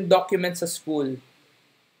makuha agad yung documents sa school.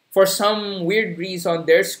 For some weird reason,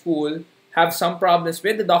 their school have some problems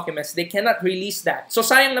with the documents. They cannot release that. So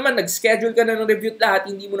sayang naman, nag-schedule ka na ng review lahat,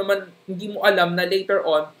 hindi mo alam na later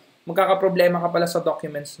on, magkakaproblema ka pala sa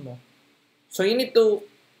documents mo. So you need to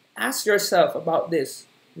ask yourself about this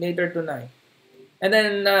later tonight. And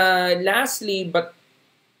then lastly, but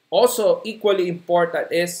also equally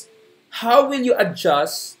important, is how will you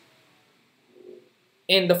adjust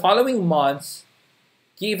in the following months,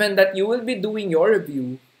 given that you will be doing your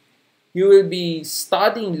review, you will be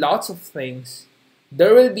studying lots of things,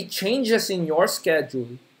 there will be changes in your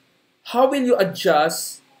schedule. How will you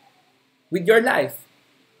adjust with your life?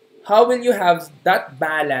 How will you have that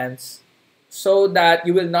balance so that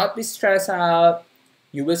you will not be stressed out,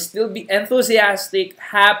 you will still be enthusiastic,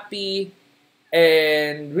 happy,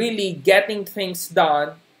 and really getting things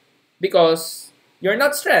done because you're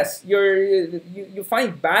not stressed. You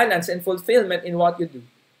find balance and fulfillment in what you do.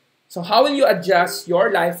 So how will you adjust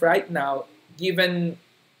your life right now given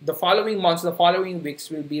the following months, the following weeks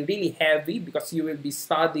will be really heavy because you will be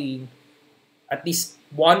studying at least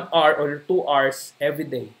 1 hour or 2 hours every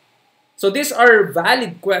day. So these are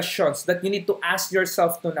valid questions that you need to ask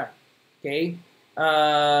yourself tonight. Okay?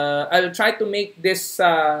 I'll try to make this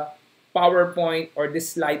PowerPoint or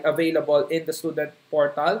this slide available in the student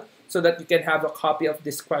portal so that you can have a copy of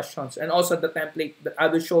these questions and also the template that I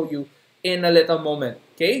will show you in a little moment.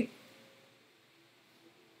 Okay?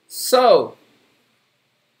 So,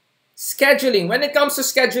 scheduling. When it comes to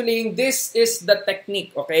scheduling, this is the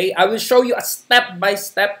technique, okay? I will show you a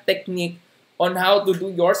step-by-step technique on how to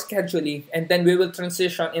do your scheduling, and then we will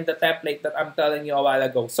transition in the template that I'm telling you a while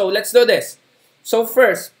ago. So, let's do this. So,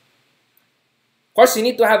 first, of course, you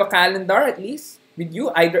need to have a calendar at least with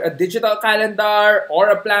you, either a digital calendar or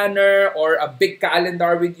a planner or a big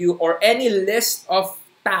calendar with you or any list of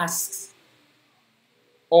tasks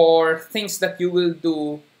or things that you will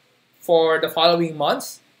do for the following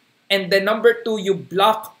months. And then number 2, you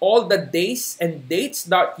block all the days and dates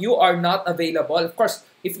that you are not available. Of course,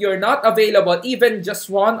 if you're not available, even just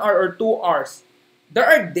 1 hour or 2 hours, there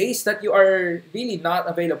are days that you are really not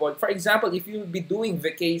available. For example, if you'll be doing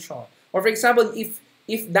vacation, or for example,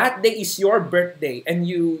 if that day is your birthday and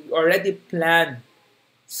you already planned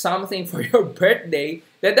something for your birthday,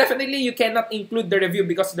 then definitely you cannot include the review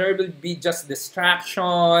because there will be just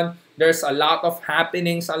distraction. There's a lot of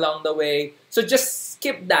happenings along the way. So just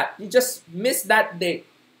skip that. You just miss that day.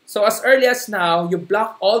 So as early as now, you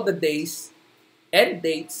block all the days and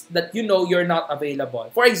dates that you know you're not available.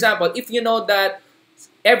 For example, if you know that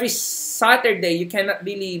every Saturday you cannot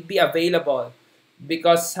really be available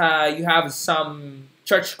because you have some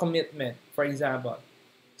church commitment, for example.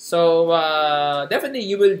 So definitely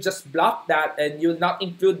you will just block that and you will not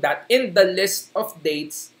include that in the list of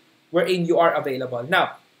dates wherein you are available.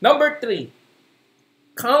 Now, number 3,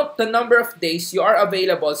 count the number of days you are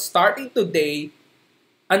available starting today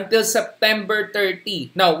until September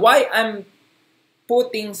 30. Now, why I'm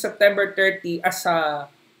putting September 30 as a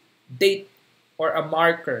date or a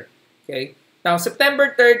marker, okay? Now,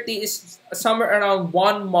 September 30 is somewhere around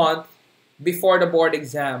 1 month before the board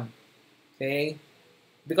exam, okay?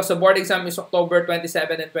 Because the board exam is October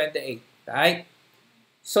 27 and 28, right?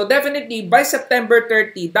 So definitely, by September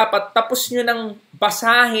 30, dapat tapos nyo nang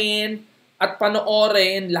basahin at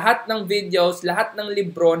panoorin lahat ng videos, lahat ng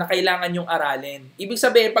libro na kailangan nyong aralin. Ibig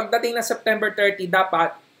sabihin, pagdating ng September 30,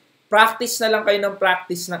 dapat practice na lang kayo ng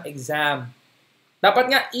practice ng exam. Dapat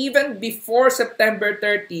nga, even before September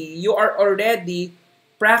 30, you are already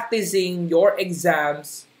practicing your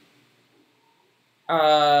exams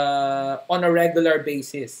on a regular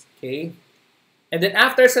basis. Okay? And then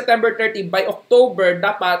after September 30, by October,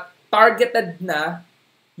 dapat targeted na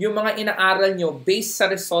yung mga inaaral nyo based sa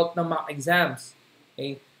result ng mga exams.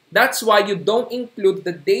 Okay? That's why you don't include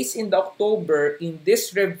the days in the October in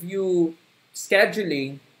this review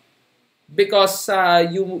scheduling because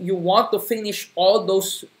you want to finish all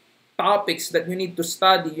those topics that you need to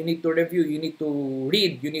study, you need to review, you need to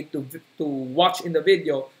read, you need to watch in the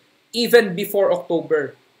video even before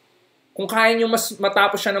October. Kung kaya nyo mas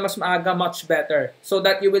matapos siya na mas maaga, much better. So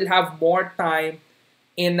that you will have more time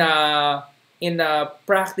in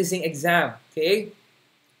practicing exam. Okay?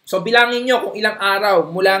 So bilangin nyo kung ilang araw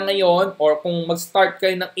mula ngayon or kung mag-start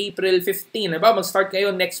kayo ng April 15, diba? Mag-start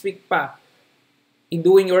kayo next week pa in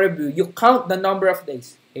doing your review. You count the number of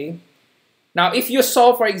days. Okay? Now, if you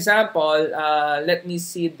saw, for example, let me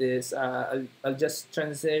see this. I'll just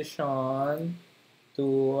transition to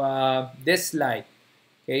this slide.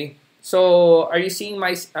 Okay? So, are you seeing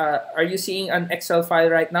an Excel file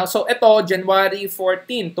right now? So, ito, January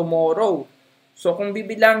 14, tomorrow. So, kung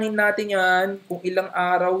bibilangin natin yan, kung ilang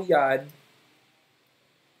araw yan,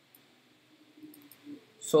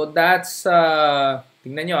 so that's,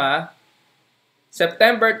 tingnan nyo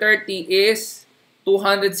September 30 is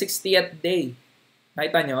 260th day.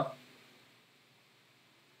 Nakita nyo?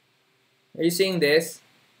 Are you seeing this?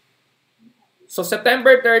 So,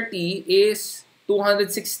 September 30 is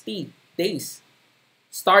 260 days.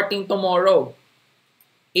 Starting tomorrow.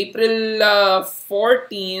 April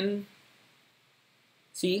 14,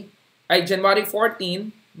 January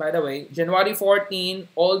 14, by the way, January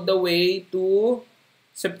 14 all the way to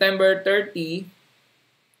September 30,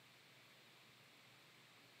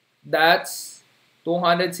 that's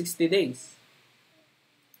 260 days.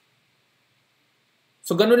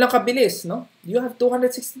 So, ganun lang kabilis, no? You have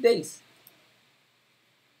 260 days.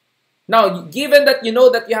 Now, given that you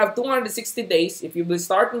know that you have 260 days, if you will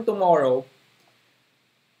starting tomorrow,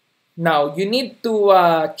 now you need to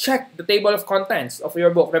check the table of contents of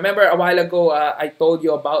your book. Remember a while ago, I told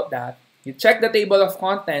you about that. You check the table of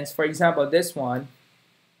contents, for example, this one.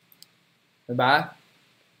 Diba?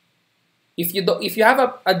 If you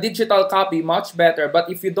have a digital copy, much better.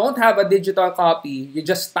 But if you don't have a digital copy, you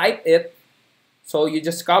just type it. So you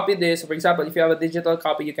just copy this. For example, if you have a digital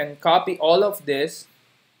copy, you can copy all of this.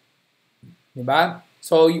 Diba?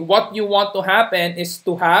 So what you want to happen is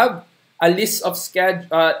to have a list of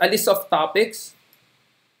topics.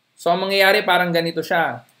 So ang mangyayari parang ganito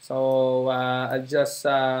siya. So I'll just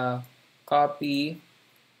copy,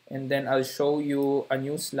 and then I'll show you a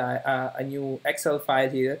new slide, a new Excel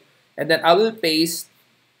file here, and then I will paste.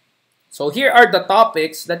 So here are the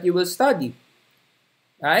topics that you will study.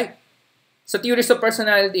 Right? So theories of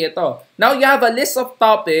personality ito. Now you have a list of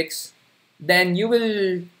topics, then you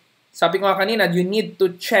will, sabi ko nga kanina, you need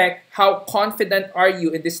to check how confident are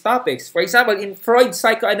you in these topics. For example, in Freud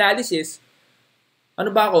psychoanalysis,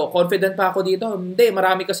 ano ba ako? Confident pa ako dito? Hindi,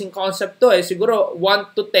 marami kasing concept to eh. Siguro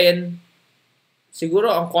 1 to 10,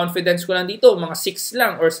 siguro ang confidence ko lang dito, mga 6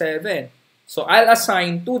 lang or 7. So I'll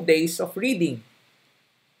assign 2 days of reading.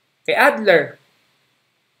 Kay Adler.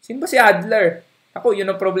 Sino ba si Adler? Ako, yun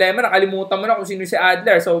ang problema. Nakalimutan mo na kung sino si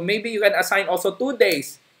Adler. So maybe you can assign also 2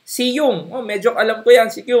 days. Si Jung, medyo alam ko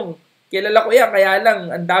yan, si Jung. Kilala ko yan, kaya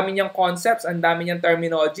lang, ang dami niyang concepts, ang dami niyang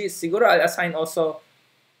terminologies. Siguro, I'll assign also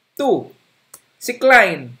 2. Si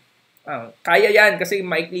Klein, kaya yan, kasi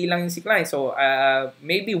maikli lang yung si Klein. So,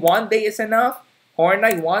 maybe 1 day is enough.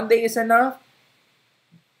 Horney, 1 day is enough.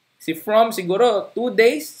 Si Fromm, siguro, 2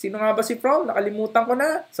 days. Sino nga ba si Fromm? Nakalimutan ko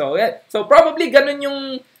na. So, yeah. So, probably, ganun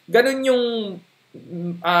yung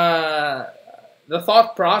the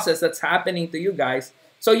thought process that's happening to you guys.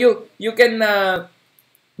 So you can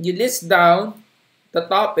you list down the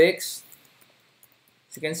topics,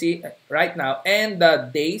 as you can see right now, and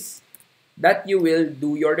the days that you will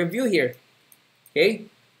do your review here. Okay,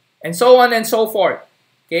 and so on and so forth.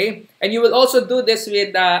 Okay, and you will also do this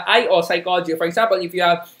with IO psychology. For example, if you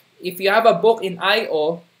have a book in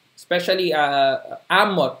IO, especially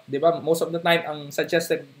Amot, diba? Most of the time, ang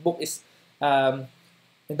suggested book is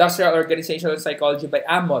Industrial Organizational Psychology by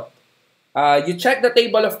Amot. You check the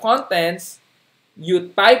table of contents,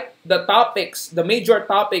 you type the topics, the major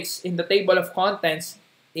topics in the table of contents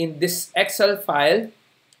in this Excel file,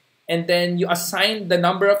 and then you assign the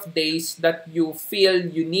number of days that you feel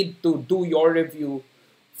you need to do your review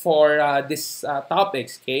for these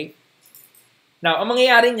topics, okay? Now, ang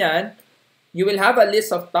mangyayari niyan, you will have a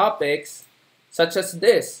list of topics such as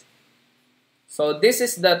this. So, this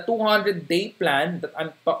is the 200-day plan that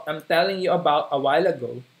I'm telling you about a while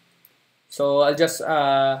ago. So I'll just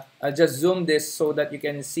zoom this so that you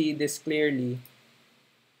can see this clearly.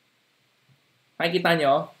 Makikita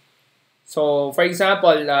nyo? So for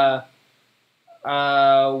example,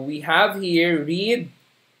 we have here read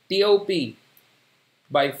TOP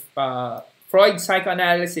by Freud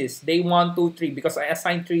Psychoanalysis, day 1, 2, 3, because I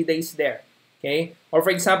assigned 3 days there. Okay? Or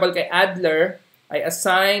for example, kay Adler, I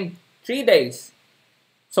assigned 3 days.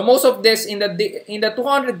 So most of this in the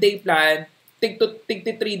 200-day plan, tig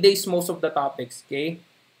 3 days most of the topics, okay?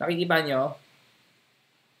 Nakikita nyo?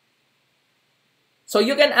 So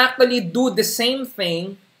you can actually do the same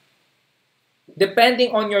thing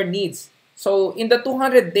depending on your needs. So in the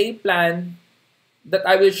 200-day plan that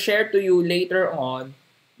I will share to you later on,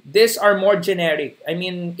 these are more generic. I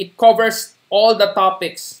mean, it covers all the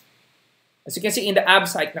topics. As you can see in the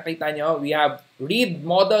abstract, nakita nyo, we have read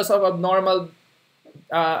models of abnormality.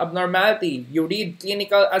 You read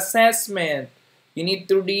clinical assessment. You need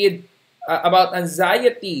to read about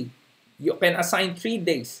anxiety. You can assign 3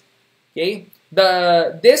 days. Okay?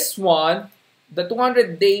 This one, the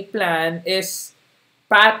 200-day plan is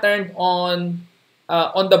patterned on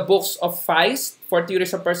the books of Feist for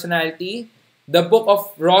Theories of Personality, the book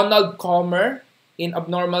of Ronald Comer in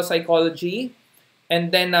Abnormal Psychology,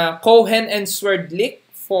 and then Cohen and Swerdlick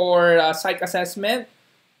for psych assessment,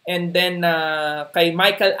 and then kay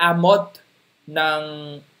Michael Amott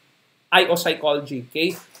ng IO Psychology.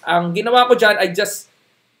 Okay? Ang ginawa ko dyan, I just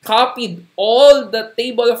copied all the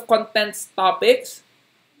table of contents topics,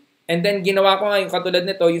 and then ginawa ko nga yung katulad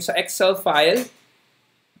nito, yung sa Excel file,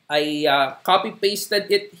 I copy-pasted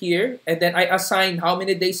it here, and then I assigned how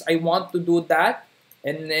many days I want to do that,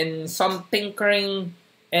 and then some tinkering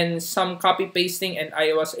and some copy-pasting, and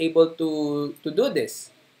I was able to do this.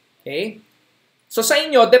 Okay? So sa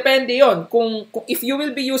inyo, depende yon. Kung if you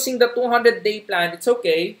will be using the 200-day plan, it's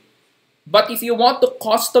okay. But if you want to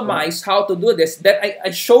customize how to do this, then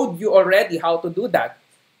I showed you already how to do that.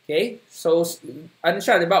 Okay? So, ano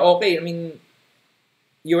siya, di ba? Okay, I mean,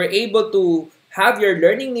 you were able to have your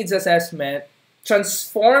learning needs assessment,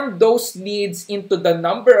 transform those needs into the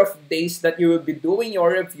number of days that you will be doing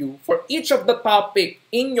your review for each of the topic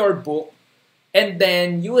in your book, and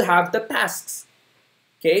then you have the tasks.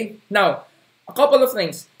 Okay? Now, a couple of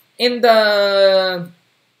things. In the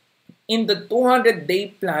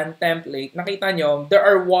 200-day plan template, nakita nyo, there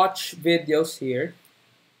are watch videos here.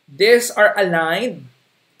 These are aligned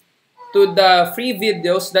to the free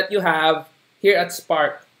videos that you have here at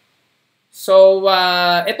Spark. So,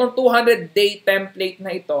 itong 200-day template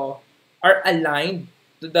na ito are aligned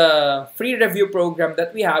to the free review program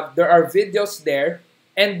that we have. There are videos there,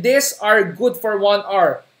 and these are good for 1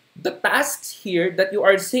 hour. The tasks here that you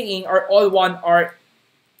are seeing are all 1 hour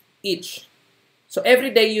each. So,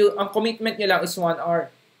 every day, ang commitment nyo lang is 1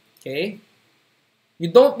 hour. Okay?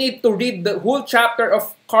 You don't need to read the whole chapter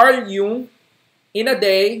of Carl Jung in a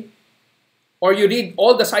day, or you read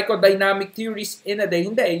all the psychodynamic theories in a day.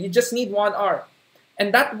 Hindi. You just need 1 hour.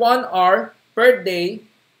 And that 1 hour per day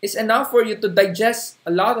is enough for you to digest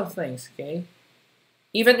a lot of things. Okay?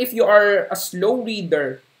 Even if you are a slow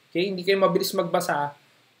reader, okay, hindi kayo mabilis magbasa,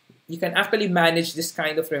 you can actually manage this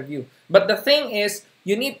kind of review. But the thing is,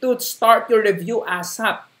 you need to start your review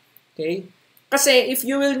ASAP. Okay? Kasi if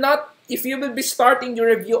you will be starting your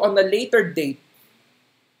review on a later date,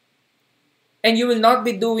 and you will not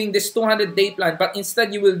be doing this 200-day plan, but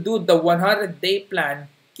instead you will do the 100-day plan,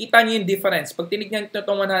 kita nyo yung difference. Pag tinignan nyo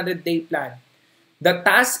itong 100-day plan, the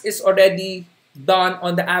task is already done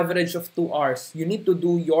on the average of 2 hours. You need to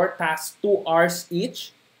do your task 2 hours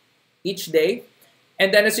each day.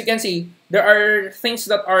 And then as you can see, there are things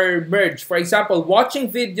that are merged. For example, watching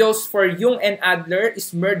videos for Jung and Adler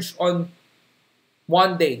is merged on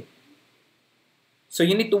 1 day. So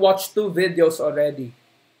you need to watch 2 videos already.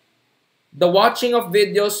 The watching of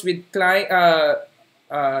videos with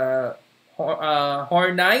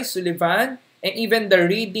Horney, Sullivan, and even the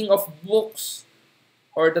reading of books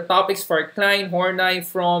or the topics for Klein, Horney,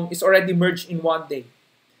 Fromm is already merged in 1 day.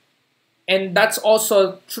 And that's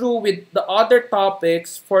also true with the other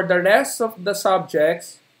topics for the rest of the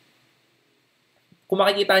subjects. Kung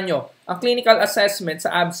makikita nyo, ang clinical assessment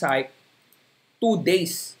sa ABPSY, 2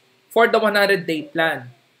 days for the 100-day plan.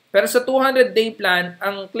 Pero sa 200-day plan,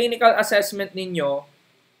 ang clinical assessment ninyo,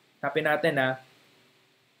 hanapin natin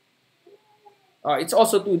it's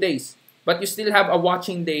also 2 days. But you still have a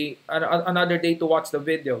watching day, another day to watch the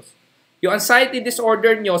videos. Yung anxiety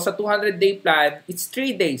disorder nyo sa 200-day plan, it's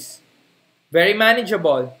 3 days. Very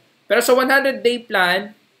manageable. Pero sa 100-day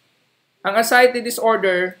plan, ang anxiety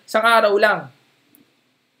disorder, isang araw lang.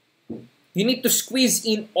 You need to squeeze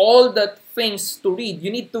in all the things to read.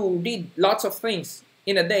 You need to read lots of things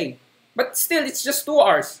in a day. But still, it's just 2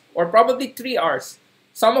 hours or probably 3 hours.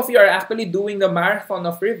 Some of you are actually doing the marathon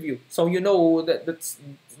of review. So you know that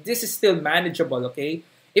this is still manageable, okay?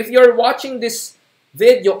 If you're watching this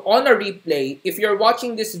video on a replay, if you're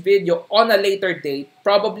watching this video on a later date,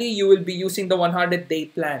 probably you will be using the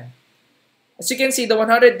 100-day plan. As you can see, the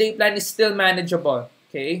 100-day plan is still manageable,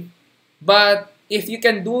 okay? But if you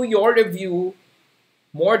can do your review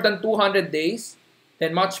more than 200 days,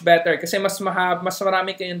 then much better. Kasi mas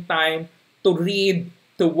marami kayong time to read,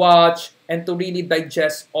 to watch, and to really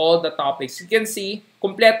digest all the topics. You can see,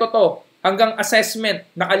 kompleto to. Hanggang assessment,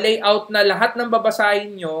 naka-layout na lahat ng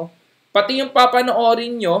babasahin nyo. Pati yung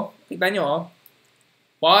papanoorin nyo, kita nyo,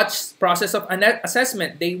 watch process of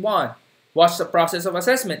assessment, day 1. Watch the process of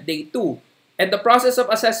assessment, day 2. And the process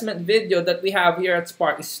of assessment video that we have here at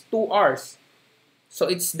Spark is 2 hours. So,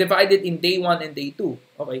 it's divided in day 1 and day 2.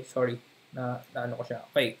 Okay, sorry. Naano ko siya.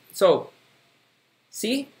 Okay, so,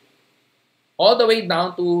 see? All the way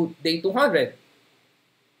down to day 200.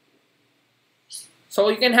 So,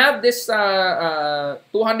 you can have this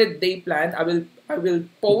 200-day plan. I will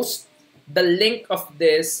post the link of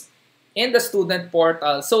this in the student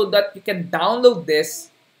portal so that you can download this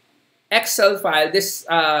Excel file, this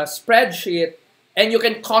spreadsheet, and you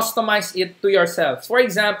can customize it to yourself. For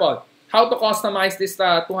example, how to customize this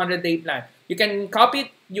 200-day plan? You can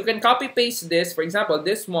copy paste this. For example,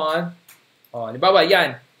 this one. Oh, halimbawa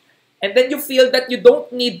yan. And then you feel that you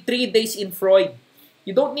don't need 3 days in Freud.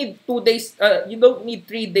 You don't need 2 days. You don't need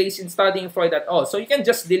 3 days in studying Freud at all. So you can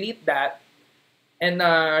just delete that and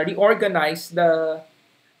reorganize the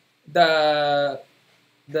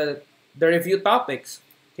review topics.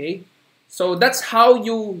 Okay, so that's how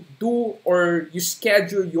you do or you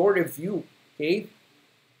schedule your review. Okay,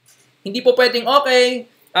 hindi po pwedeng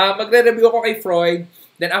magre-review ako kay Freud,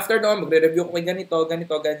 then after doon magre-review ko kay ganito,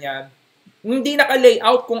 ganyan. Hindi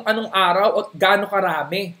naka-layout kung anong araw o gaano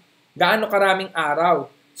karaming araw.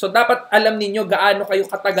 So, dapat alam ninyo gaano kayo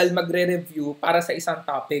katagal magre-review para sa isang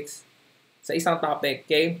topic,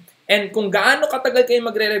 okay? And kung gaano katagal kayo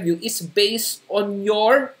magre-review is based on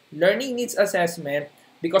your learning needs assessment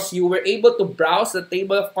because you were able to browse the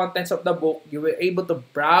table of contents of the book, you were able to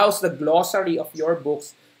browse the glossary of your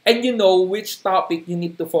books, and you know which topic you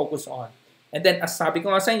need to focus on. And then, as sabi ko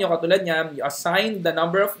nga sa inyo, katulad niyan, you assign the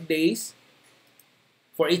number of days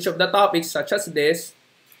for each of the topics such as this,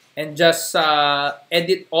 and just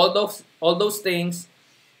edit all those things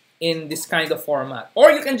in this kind of format.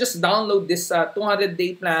 Or you can just download this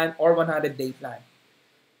 200-day plan or 100-day plan.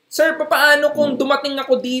 Sir, paano kung dumating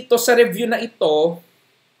ako dito sa review na ito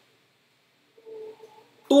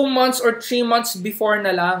 2 months or 3 months before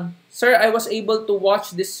na lang? Sir, I was able to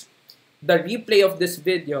watch the replay of this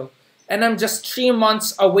video, and I'm just 3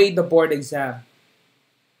 months away the board exam.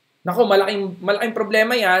 Nako, malaking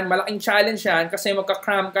problema yan, malaking challenge yan kasi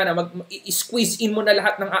magka-cram ka na, i-squeeze in mo na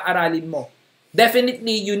lahat ng aaralin mo.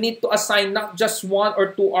 Definitely, you need to assign not just 1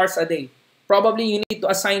 or 2 hours a day. Probably, you need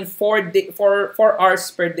to assign 4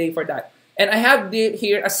 hours per day for that. And I have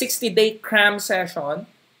here a 60-day cram session.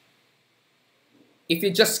 If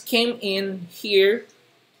you just came in here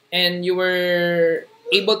and you were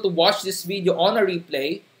able to watch this video on a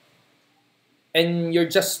replay, and you're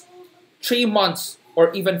just 3 months or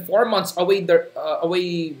even 4 months away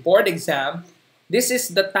board exam, this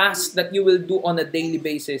is the task that you will do on a daily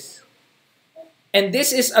basis. And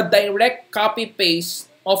this is a direct copy-paste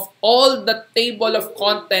of all the table of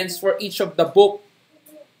contents for each of the book.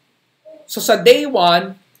 So sa day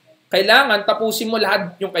 1, kailangan tapusin mo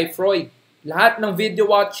lahat yung kay Freud. Lahat ng video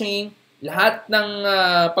watching, lahat ng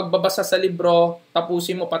pagbabasa sa libro,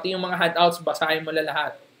 tapusin mo, pati yung mga handouts, basahin mo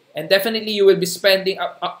lahat. And definitely, you will be spending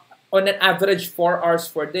on an average 4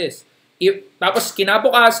 hours for this. Tapos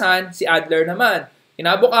kinabukasan, si Adler naman.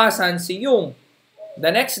 Kinabukasan, si Jung. The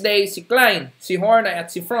next day, si Klein, si Horney, at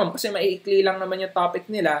si Fromm. Kasi maiikli lang naman yung topic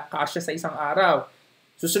nila, kasya sa isang araw.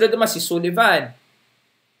 Susunod naman si Sullivan.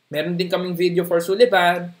 Meron din kaming video for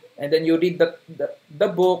Sullivan. And then you read the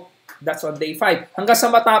book. That's on day 5. Hanggang sa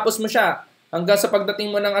matapos mo siya. Hanggang sa pagdating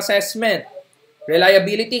mo ng assessment.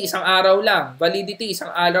 Reliability, isang araw lang. Validity, isang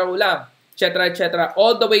araw lang. Etc., etc.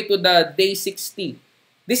 All the way to the day 60.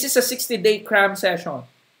 This is a 60-day cram session.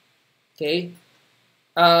 Okay?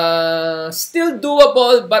 Still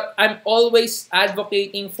doable, but I'm always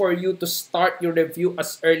advocating for you to start your review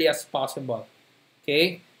as early as possible.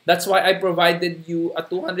 Okay? That's why I provided you a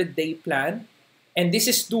 200-day plan. And this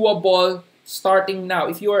is doable starting now.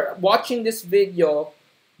 If you are watching this video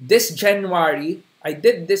this January, I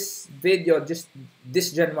did this video just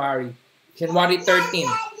this January 13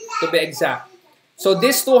 to be exact. So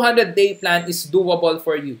this 200-day plan is doable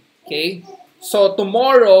for you. Okay? So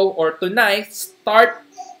tomorrow or tonight, start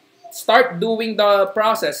doing the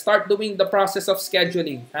process. Start doing the process of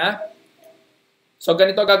scheduling. Ha? So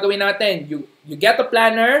ganito gagawin natin. You get a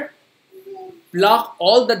planner, block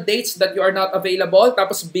all the dates that you are not available,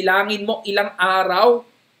 tapos bilangin mo ilang araw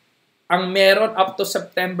ang meron up to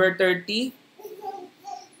September 30.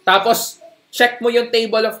 Tapos check mo yung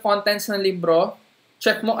table of contents ng libro.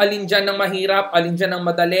 Check mo alin dyan ng mahirap, alin dyan ng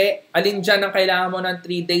madali, alin dyan ang kailangan mo ng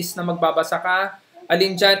 3 days na magbabasa ka,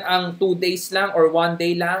 alin dyan ang 2 days lang or 1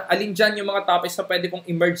 day lang, alin dyan yung mga topics na pwede kong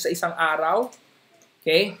emerge sa isang araw.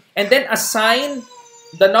 Okay? And then assign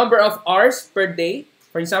the number of hours per day.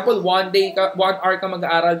 For example, 1 hour ka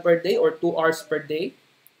mag-aaral per day or 2 hours per day.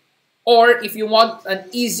 Or if you want an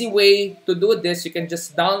easy way to do this, you can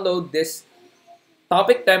just download this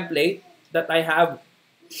topic template that I have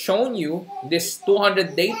shown you, this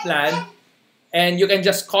 200-day plan, and you can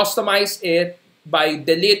just customize it by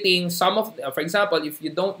deleting some of, for example, if you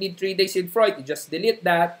don't need 3 days with Freud, you just delete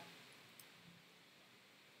that.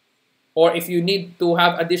 Or if you need to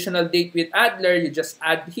have additional date with Adler, you just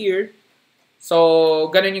add here. So,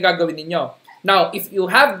 ganun yung gagawin ninyo. Now, if you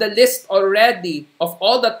have the list already of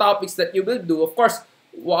all the topics that you will do, of course,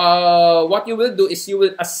 what you will do is you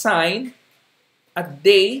will assign a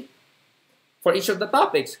day for each of the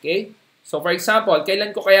topics, okay? So, for example,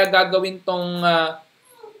 kailan ko kaya gagawin tong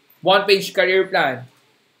one-page career plan?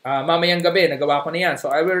 Mamayang gabi, nagawa ko na yan.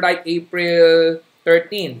 So, I will write April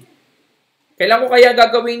 13. Kailan ko kaya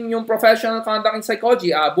gagawin yung professional conduct in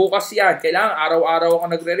psychology? Bukas yan. Kailangan araw-araw ako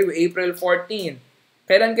nagre-review. April 14.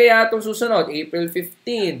 Kailan kaya itong susunod? April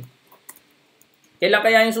 15. Kailan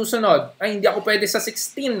kaya yung susunod? Ay, hindi ako pwede sa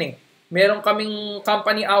 16 eh. Meron kaming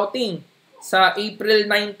company outing. Sa April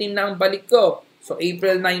 19 na ang balik ko. So,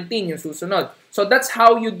 April 19 yung susunod. So, that's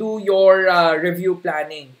how you do your review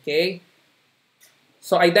planning. Okay?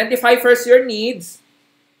 So identify first your needs,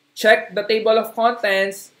 check the table of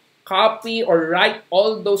contents, copy or write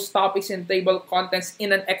all those topics in table of contents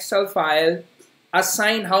in an Excel file,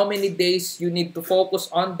 assign how many days you need to focus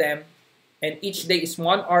on them, and each day is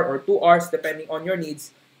 1 hour or 2 hours depending on your needs,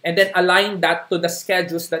 and then align that to the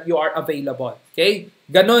schedules that you are available. Okay?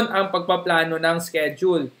 Ganon ang pagpaplano ng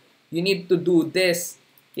schedule. You need to do this.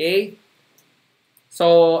 Okay?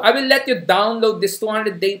 So, I will let you download this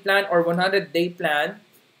 200-day plan or 100-day plan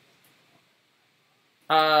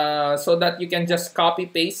so that you can just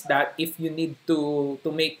copy-paste that if you need to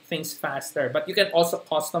make things faster. But you can also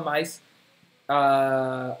customize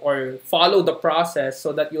or follow the process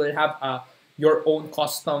so that you will have your own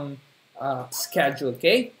custom schedule.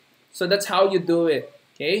 Okay? So, that's how you do it.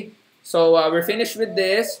 Okay? So, we're finished with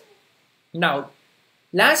this. Now,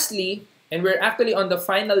 lastly, and we're actually on the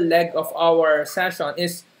final leg of our session,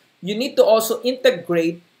 is you need to also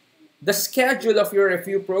integrate the schedule of your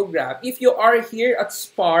review program. If you are here at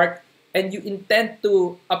Spark and you intend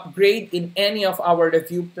to upgrade in any of our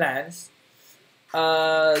review plans,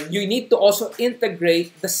 you need to also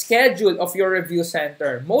integrate the schedule of your review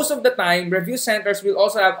center. Most of the time, review centers will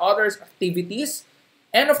also have other activities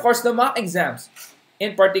and of course the mock exams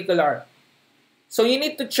in particular. So you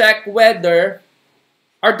need to check whether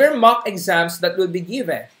are there mock exams that will be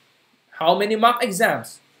given? How many mock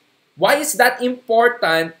exams? Why is that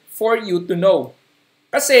important for you to know?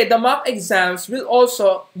 Kasi the mock exams will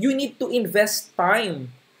also, you need to invest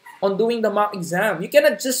time on doing the mock exam. You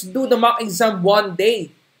cannot just do the mock exam one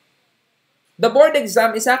day. The board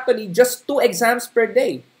exam is actually just 2 exams per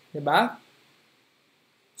day. Diba?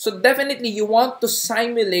 So definitely you want to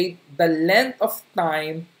simulate the length of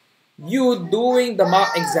time you doing the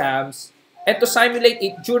mock exams and to simulate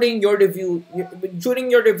it during your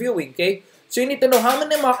reviewing, okay? So you need to know how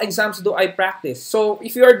many mock exams do I practice. So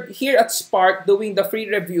if you're here at Spark doing the free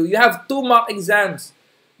review, you have 2 mock exams.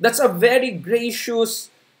 That's a very gracious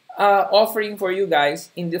offering for you guys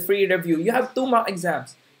in the free review. You have 2 mock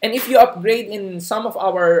exams. And if you upgrade in some of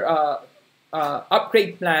our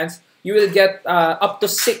upgrade plans, you will get up to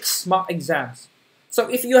 6 mock exams. So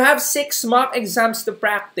if you have 6 mock exams to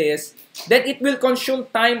practice, then it will consume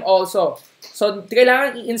time also. So,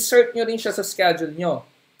 kailangan i-insert nyo rin siya sa schedule nyo.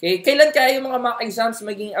 Okay? Kailan kaya yung mga mock exams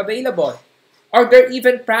maging available? Are there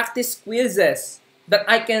even practice quizzes that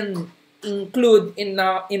I can include in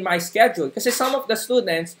my schedule? Kasi some of the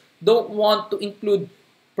students don't want to include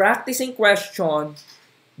practicing question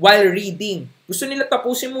while reading. Gusto nila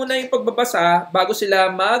tapusin muna yung pagbabasa bago sila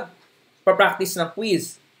mag-practice ng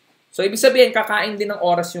quiz. So, ibig sabihin, kakain din ng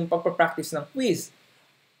oras yung pagpa-practice ng quiz.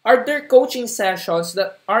 Are there coaching sessions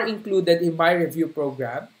that are included in my review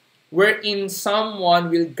program wherein someone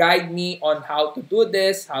will guide me on how to do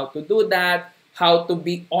this, how to do that, how to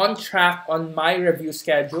be on track on my review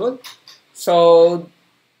schedule? So,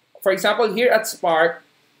 for example, here at Spark,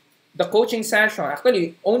 the coaching session,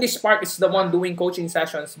 actually, only Spark is the one doing coaching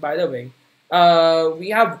sessions, by the way. We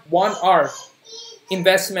have 1 hour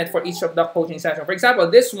investment for each of the coaching sessions. For example,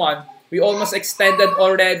 this one, we almost extended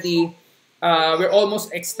already. We're almost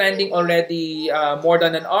extending already more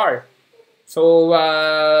than an hour. So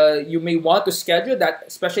you may want to schedule that,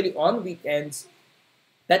 especially on weekends,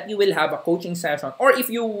 that you will have a coaching session. Or if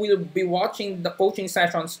you will be watching the coaching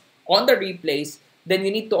sessions on the replays, then you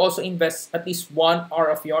need to also invest at least 1 hour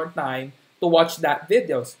of your time to watch that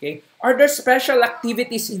videos. Okay? Are there special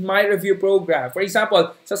activities in my review program? For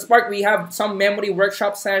example, sa Spark, we have some memory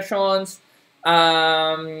workshop sessions.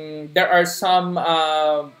 There are some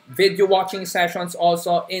video watching sessions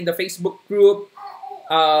also in the Facebook group.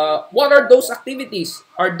 What are those activities?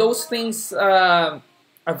 Are those things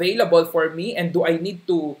available for me? And do I need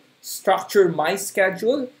to structure my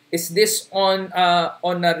schedule? Is this on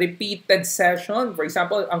a repeated session? For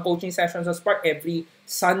example, ang coaching sessions sa Spark every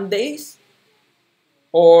Sundays?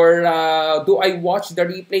 Or do I watch the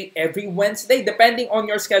replay every Wednesday? Depending on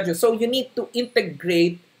your schedule. So you need to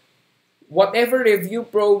integrate whatever review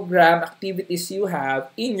program activities you have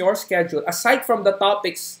in your schedule. Aside from the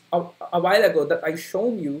topics a while ago that I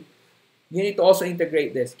shown you, you need to also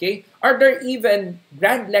integrate this. Okay? Are there even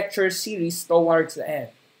grand lecture series towards the end?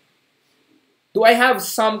 Do I have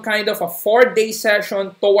some kind of a 4-day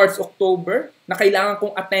session towards October na kailangan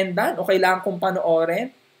kong attendan o kailangan kong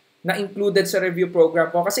panoorin na included sa review program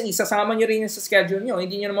ko? Kasi isasama nyo rin yun sa schedule nyo.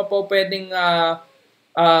 Hindi nyo naman po pwedeng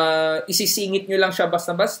isisingit nyo lang siya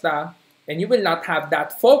basta-basta and you will not have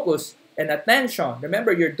that focus and attention.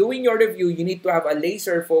 Remember, you're doing your review, you need to have a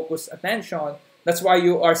laser-focused attention. That's why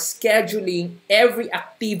you are scheduling every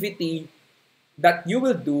activity that you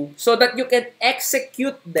will do so that you can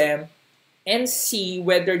execute them and see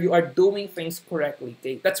whether you are doing things correctly.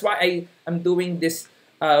 Okay? That's why I am doing this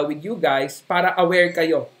with you guys para aware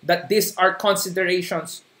kayo that these are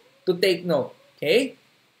considerations to take note. Okay?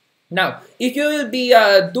 Now, if you will be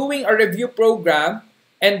doing a review program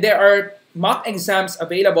and there are mock exams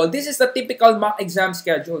available, this is the typical mock exam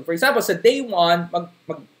schedule. For example, sa day 1,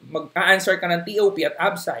 mag-answer ka ng TOP at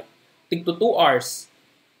ABSCITE. Tig to 2 hours.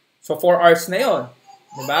 So, 4 hours na yun.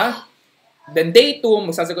 Diba? Then day 2,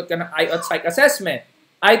 magsasagot ka ng IELTS psych assessment.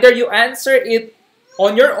 Either you answer it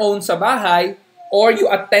on your own sa bahay or you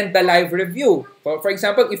attend the live review. For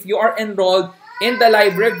example, if you are enrolled in the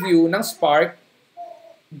live review ng Spark,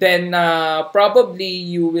 then probably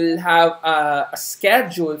you will have a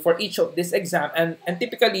schedule for each of this exam. And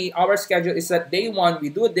typically, our schedule is that day 1,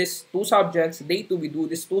 we do this 2 subjects. Day 2, we do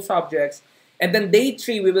this 2 subjects. And then day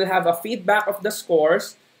 3, we will have a feedback of the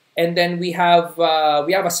scores. And then we have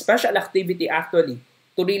a special activity actually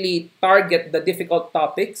to really target the difficult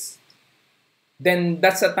topics. Then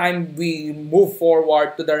that's the time we move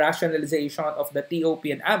forward to the rationalization of the TOP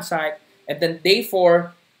and ABSCITE. And then day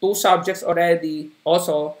 4, 2 subjects already,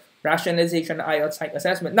 also rationalization and IELTS psych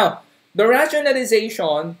assessment. Now, the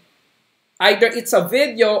rationalization, either it's a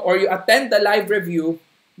video or you attend the live review,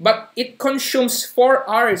 but it consumes 4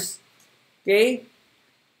 hours. Okay?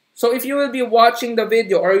 So if you will be watching the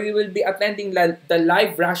video or you will be attending the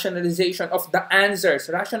live rationalization of the answers,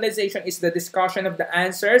 rationalization is the discussion of the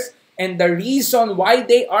answers and the reason why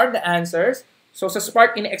they are the answers. So sa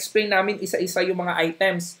Spark, ina-explain namin isa-isa yung mga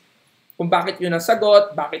items. Kung bakit yun ang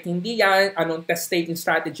sagot, bakit hindi yan, anong test-taking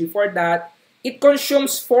strategy for that. It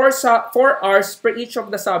consumes 4 hours per each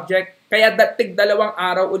of the subject, kaya tig 2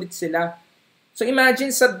 araw ulit sila. So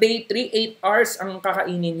imagine sa day 3, 8 hours ang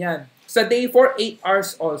kakainin yan. Sa day 4, 8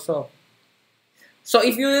 hours also. So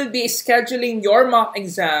if you will be scheduling your mock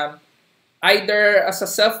exam, either as a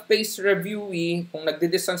self-paced reviewee, kung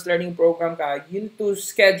nagdi-distance learning program ka, you need to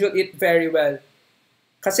schedule it very well.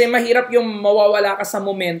 Kasi mahirap yung mawawala ka sa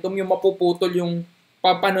momentum, yung mapuputol yung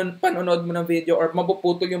panonood mo ng video or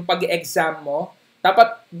mapuputol yung pag-exam mo.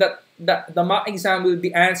 Dapat the mock exam will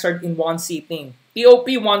be answered in 1 sitting. TOP,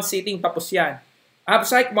 1 sitting, tapos yan.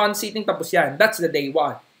 ABSCITE, 1 sitting, tapos yan. That's the day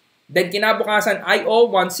 1. Then kinabukasan,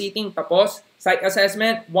 IO, 1 sitting, tapos. Psych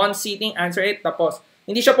assessment, 1 sitting, answer it, tapos.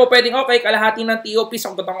 Hindi siya po pwedeng, okay, kalahati ng TOP,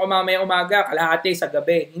 sagutan ko mamaya umaga, kalahati sa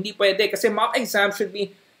gabi. Hindi pwede, kasi mock exam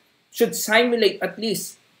should simulate at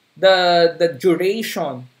least the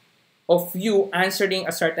duration of you answering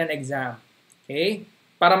a certain exam. Okay?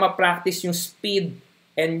 Para ma-practice yung speed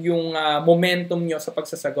and yung momentum nyo sa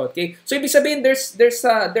pagsasagot. Okay? So ibig sabihin there's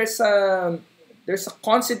a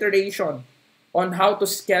consideration on how to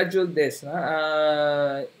schedule this.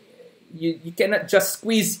 You cannot just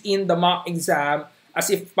squeeze in the mock exam as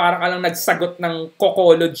if para ka lang nagsagot ng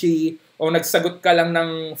Cocology o nagsagot ka lang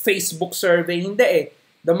ng Facebook survey. Hindi eh.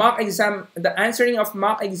 The mock exam, the answering of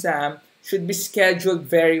mock exam should be scheduled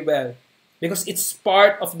very well because it's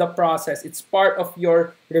part of the process. It's part of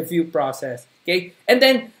your review process. Okay? And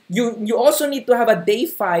then you also need to have a day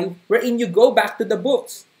 5 wherein you go back to the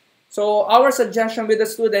books. So our suggestion with the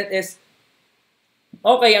student is,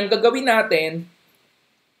 okay, ang gagawin natin,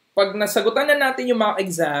 pag nasagutan na natin yung mga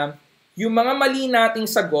exam, yung mga mali nating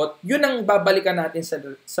sagot, yun ang babalikan natin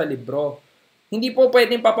sa libro. Hindi po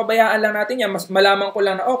pwedeng papabayaan lang natin yan. Mas malaman ko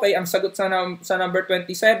lang na, okay, ang sagot sa number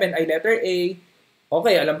 27 ay letter A.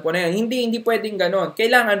 Okay, alam ko na yan. Hindi pwedeng ganon.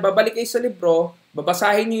 Kailangan, babalik kayo sa libro,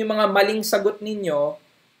 babasahin niyo yung mga maling sagot ninyo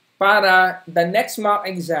para the next mock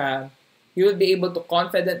exam, you will be able to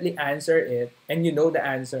confidently answer it and you know the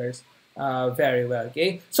answers very well.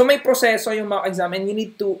 Okay? So may proseso yung mock exam and you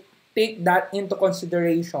need to take that into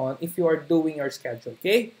consideration if you are doing your schedule.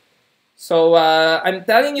 Okay? So I'm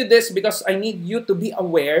telling you this because I need you to be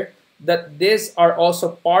aware that these are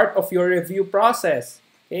also part of your review process.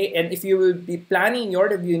 Okay? And if you will be planning your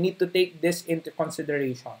review, you need to take this into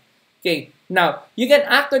consideration. Okay? Now, you can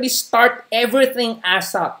actually start everything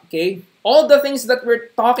ASAP. Okay? All the things that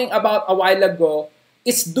we're talking about a while ago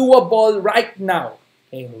is doable right now.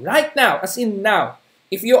 Okay? Right now, as in now.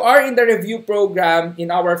 If you are in the review program,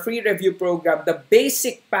 in our free review program, the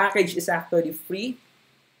basic package is actually free.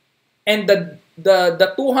 And the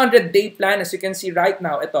 200-day plan, as you can see right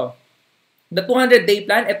now, ito. The 200-day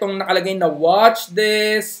plan, itong nakalagay na watch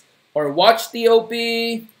this, or watch TOP,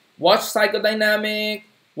 watch psychodynamic,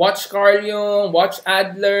 watch Carl Jung, watch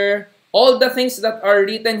Adler, all the things that are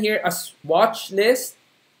written here as watch list,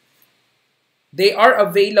 they are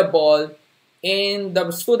available in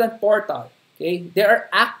the student portal. Okay? There are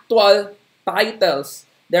actual titles,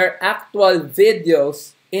 there are actual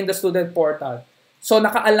videos in the student portal. So,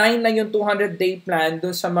 naka-align na yung 200-day plan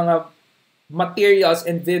dun sa mga materials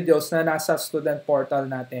and videos na nasa student portal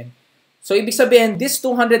natin. So, ibig sabihin, this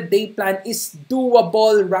 200-day plan is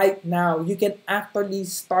doable right now. You can actually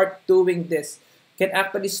start doing this. You can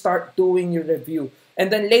actually start doing your review.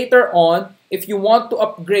 And then later on, if you want to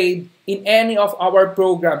upgrade in any of our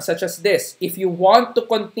programs, such as this, if you want to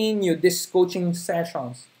continue these coaching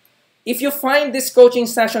sessions, if you find these coaching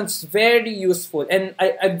sessions very useful, and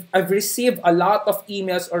I've received a lot of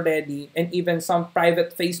emails already, and even some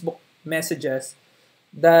private Facebook messages,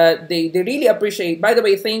 that they really appreciate. By the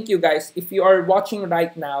way, thank you guys. If you are watching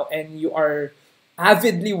right now and you are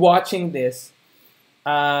avidly watching this,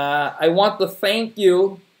 I want to thank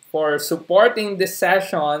you for supporting these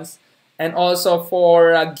sessions and also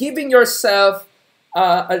for giving yourself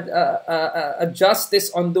a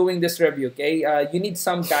justice on doing this review. Okay, you need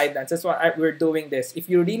some guidance. That's why we're doing this. If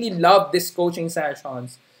you really love these coaching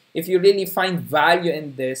sessions, if you really find value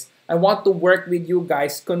in this, I want to work with you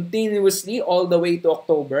guys continuously all the way to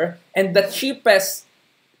October. And the cheapest,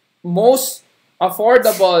 most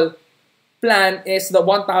affordable plan is the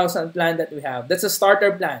 1,000 plan that we have. That's a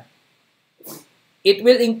starter plan. It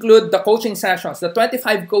will include the coaching sessions, the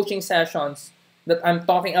 25 coaching sessions that I'm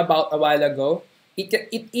talking about a while ago.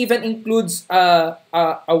 It even includes a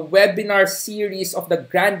webinar series of the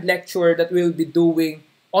grand lecture that we'll be doing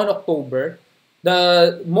on October.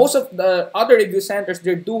 Most of the other review centers,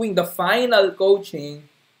 they're doing the final coaching,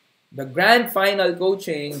 the grand final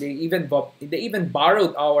coaching. They even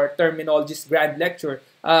borrowed our terminology's grand lecture.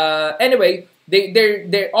 Anyway,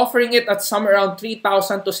 they're offering it at somewhere around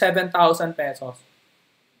 3,000 to 7,000 pesos.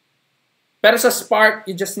 Pero sa Spark,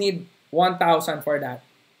 you just need 1,000 for that,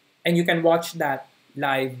 and you can watch that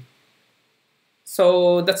live.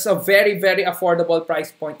 So that's a very, very affordable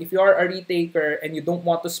price point. If you are a retaker and you don't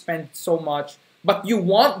want to spend so much, but you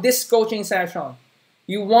want this coaching session,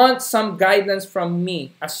 you want some guidance from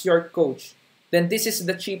me as your coach, then this is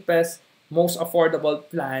the cheapest, most affordable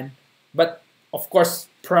plan. But of course,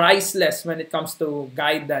 priceless when it comes to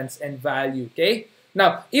guidance and value, okay?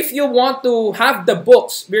 Now, if you want to have the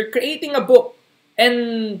books, we're creating a book.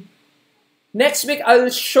 And next week, I'll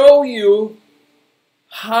show you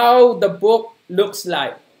how the book looks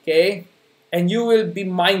like, okay? And you will be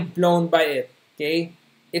mind blown by it, okay?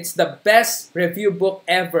 It's the best review book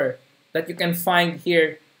ever that you can find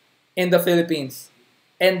here in the Philippines.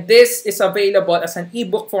 And this is available as an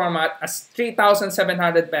ebook format as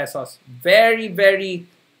 3,700 pesos. Very, very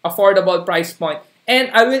affordable price point. And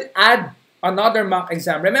I will add another mock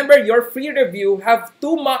exam. Remember, your free review have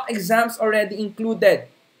 2 mock exams already included.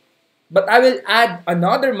 But I will add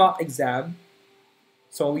another mock exam.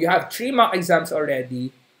 So you have 3 mock exams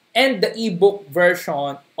already. And the ebook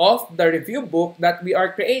version of the review book that we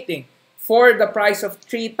are creating for the price of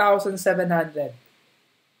 3,700.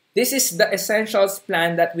 This is the essentials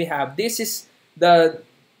plan that we have. This is the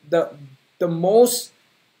most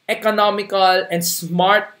economical and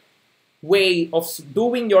smart way of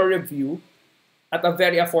doing your review at a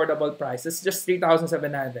very affordable price. It's just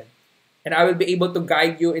 3,700. And I will be able to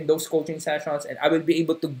guide you in those coaching sessions, and I will be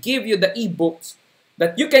able to give you the ebooks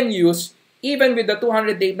that you can use even with the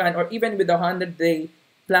 200-day plan or even with the 100-day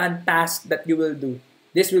plan task that you will do.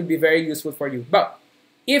 This will be very useful for you. But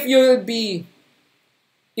if you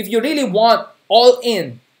really want all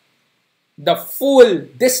in the full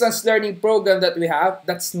distance learning program that we have,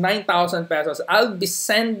 that's 9,000 pesos. I'll be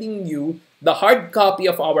sending you the hard copy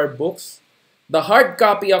of our books, the hard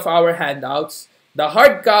copy of our handouts, the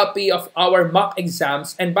hard copy of our mock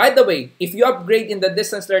exams. And by the way, if you upgrade in the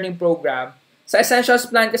distance learning program, sa Essentials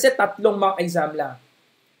Plan kasi 3 mock exam lang.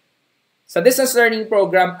 Sa distance learning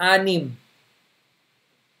program, 6.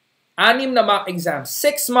 6 na mock exams.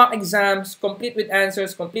 6 mock exams, complete with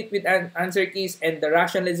answers, complete with answer keys, and the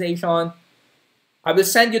rationalization. I will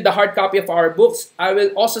send you the hard copy of our books. I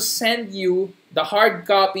will also send you the hard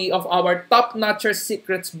copy of our Top Notcher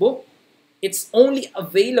Secrets book. It's only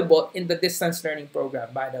available in the distance learning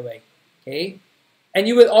program, by the way. Okay? And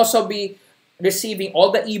you will also be receiving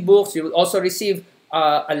all the ebooks. You will also receive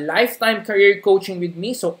a lifetime career coaching with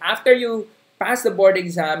me. So after you pass the board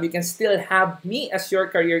exam, you can still have me as your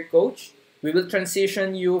career coach. We will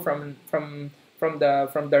transition you from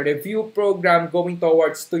the review program going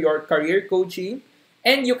towards to your career coaching,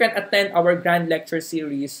 and you can attend our grand lecture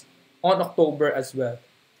series on October as well.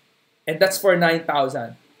 And that's for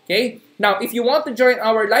 9,000. Okay? Now, if you want to join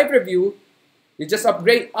our live review, you just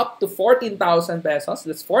upgrade up to 14,000 pesos.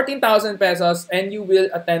 That's 14,000 pesos, and you will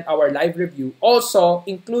attend our live review. Also,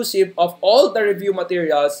 inclusive of all the review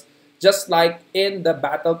materials, just like in the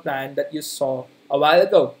battle plan that you saw a while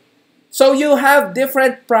ago. So you have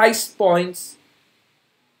different price points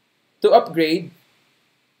to upgrade.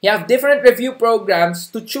 You have different review programs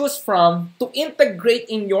to choose from to integrate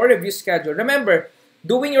in your review schedule. Remember,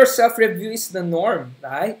 doing your self-review is the norm,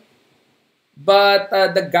 right? But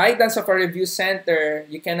the guidance of a review center,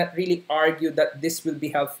 you cannot really argue that this will be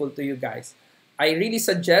helpful to you guys. I really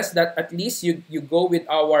suggest that at least you go with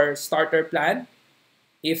our starter plan.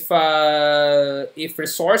 If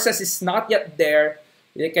resources is not yet there,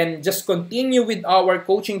 you can just continue with our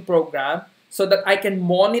coaching program so that I can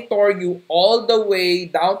monitor you all the way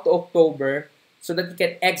down to October so that you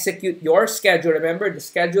can execute your schedule. Remember the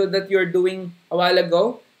schedule that you're doing a while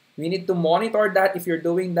ago? We need to monitor that if you're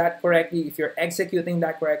doing that correctly, if you're executing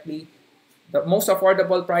that correctly. The most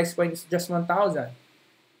affordable price point is just 1,000.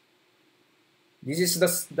 This is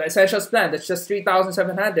the Essentials plan. That's just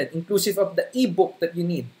 3,700, inclusive of the ebook that you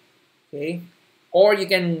need. Okay? Or you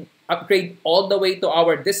can upgrade all the way to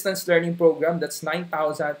our distance learning program. That's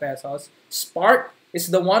 9,000 pesos. Spark is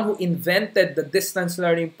the one who invented the distance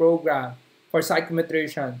learning program for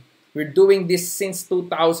psychometrician. We're doing this since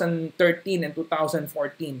 2013 and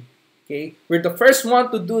 2014. Okay? We're the first one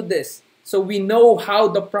to do this. So we know how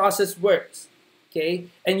the process works. Okay?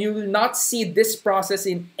 And you will not see this process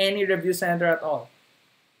in any review center at all.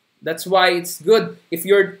 That's why it's good. If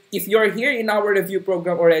you're here in our review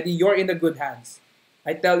program already, you're in the good hands.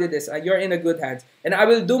 I tell you this, you're in the good hands. And I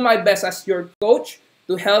will do my best as your coach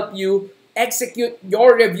to help you execute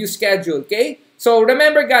your review schedule. Okay? So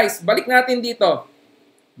remember guys, balik natin dito.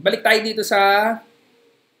 Balik tayo dito sa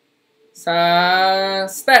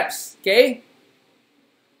steps, okay?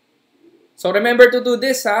 So remember to do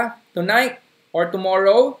this, tonight or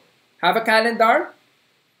tomorrow. Have a calendar.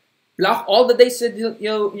 Block all the days that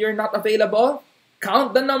you're not available.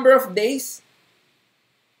 Count the number of days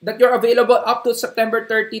that you're available up to September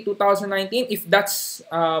 30, 2019. If that's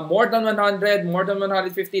more than 100, more than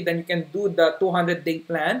 150, then you can do the 200-day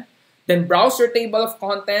plan. Then browse your table of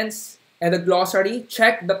contents and the glossary.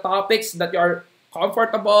 Check the topics that you're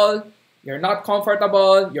comfortable, you're not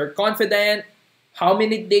comfortable, you're confident, how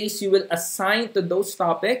many days you will assign to those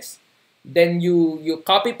topics. Then you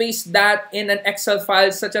copy-paste that in an Excel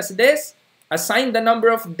file such as this. Assign the number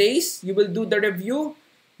of days you will do the review.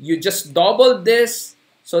 You just double this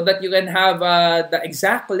so that you can have the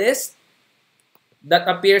exact list that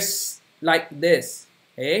appears like this.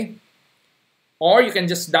 Okay? Or you can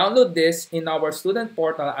just download this in our student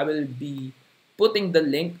portal. I will be putting the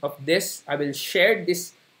link of this. I will share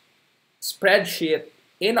this spreadsheet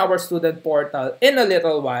in our student portal in a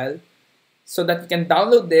little while so that you can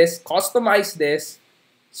download this, customize this,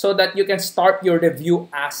 so that you can start your review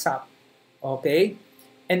ASAP. Okay?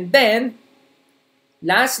 And then,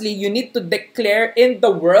 lastly, you need to declare in the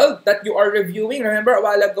world that you are reviewing. Remember a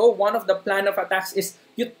while ago, one of the plan of attacks is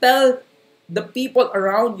you tell the people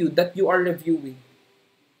around you that you are reviewing.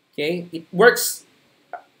 Okay? It works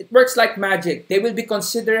like magic. They will be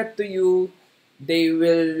considerate to you. They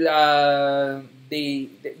will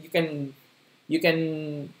you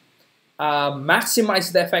can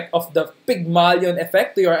maximize the effect of the Pygmalion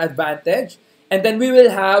effect to your advantage. And then we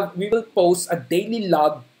will post a daily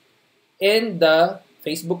log in the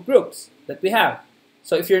Facebook groups that we have.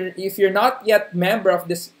 So if you're not yet member of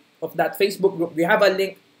that Facebook group, we have a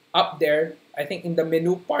link up there. I think in the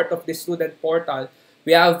menu part of the student portal,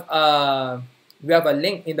 we have a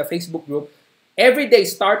link in the Facebook group. Every day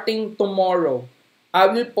starting tomorrow, I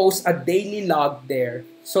will post a daily log there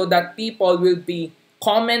so that people will be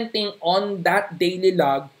commenting on that daily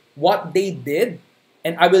log what they did,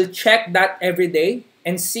 and I will check that every day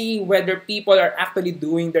and see whether people are actually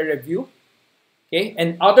doing the review. Okay?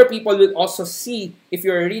 And other people will also see if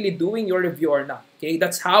you're really doing your review or not. Okay?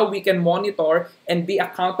 That's how we can monitor and be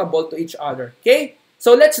accountable to each other. Okay?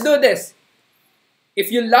 So let's do this.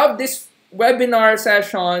 If you love this webinar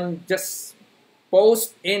session, just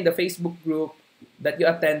post in the Facebook group that you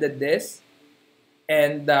attended this.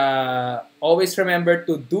 And always remember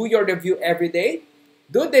to do your review every day.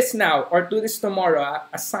 Do this now or do this tomorrow.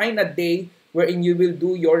 Assign a day wherein you will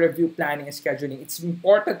do your review planning and scheduling. It's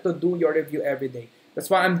important to do your review every day. That's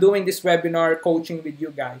why I'm doing this webinar coaching with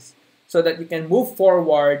you guys so that you can move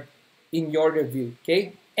forward in your review.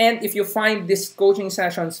 Okay? And if you find these coaching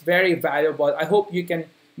sessions very valuable, I hope we can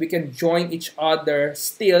join each other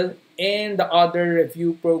still in the other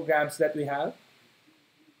review programs that we have.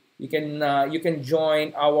 You can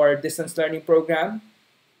join our distance learning program.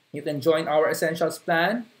 You can join our essentials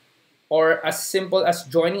plan, or as simple as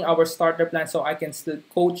joining our starter plan so I can still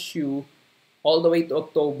coach you all the way to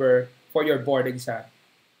October for your board exam.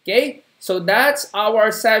 Okay? So that's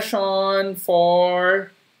our session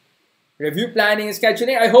for review planning and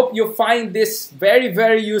scheduling. I hope you find this very,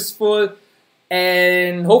 very useful.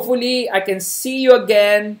 And hopefully, I can see you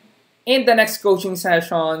again in the next coaching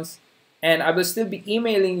sessions. And I will still be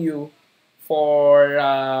emailing you for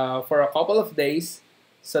a couple of days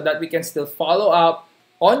so that we can still follow up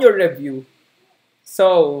on your review.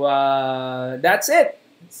 So that's it.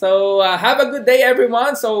 So have a good day,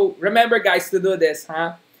 everyone. So remember, guys, to do this,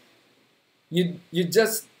 huh? You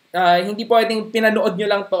just hindi pwedeng pinanood nyo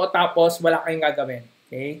lang to tapos wala kayong gagawin.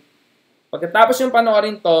 Okay? Pagkatapos yung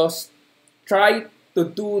panoorin to, try to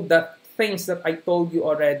do the things that I told you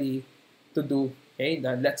already to do. Okay?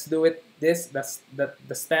 Let's do it. That's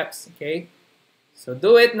the steps. Okay? So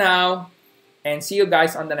do it now and see you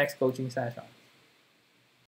guys on the next coaching session.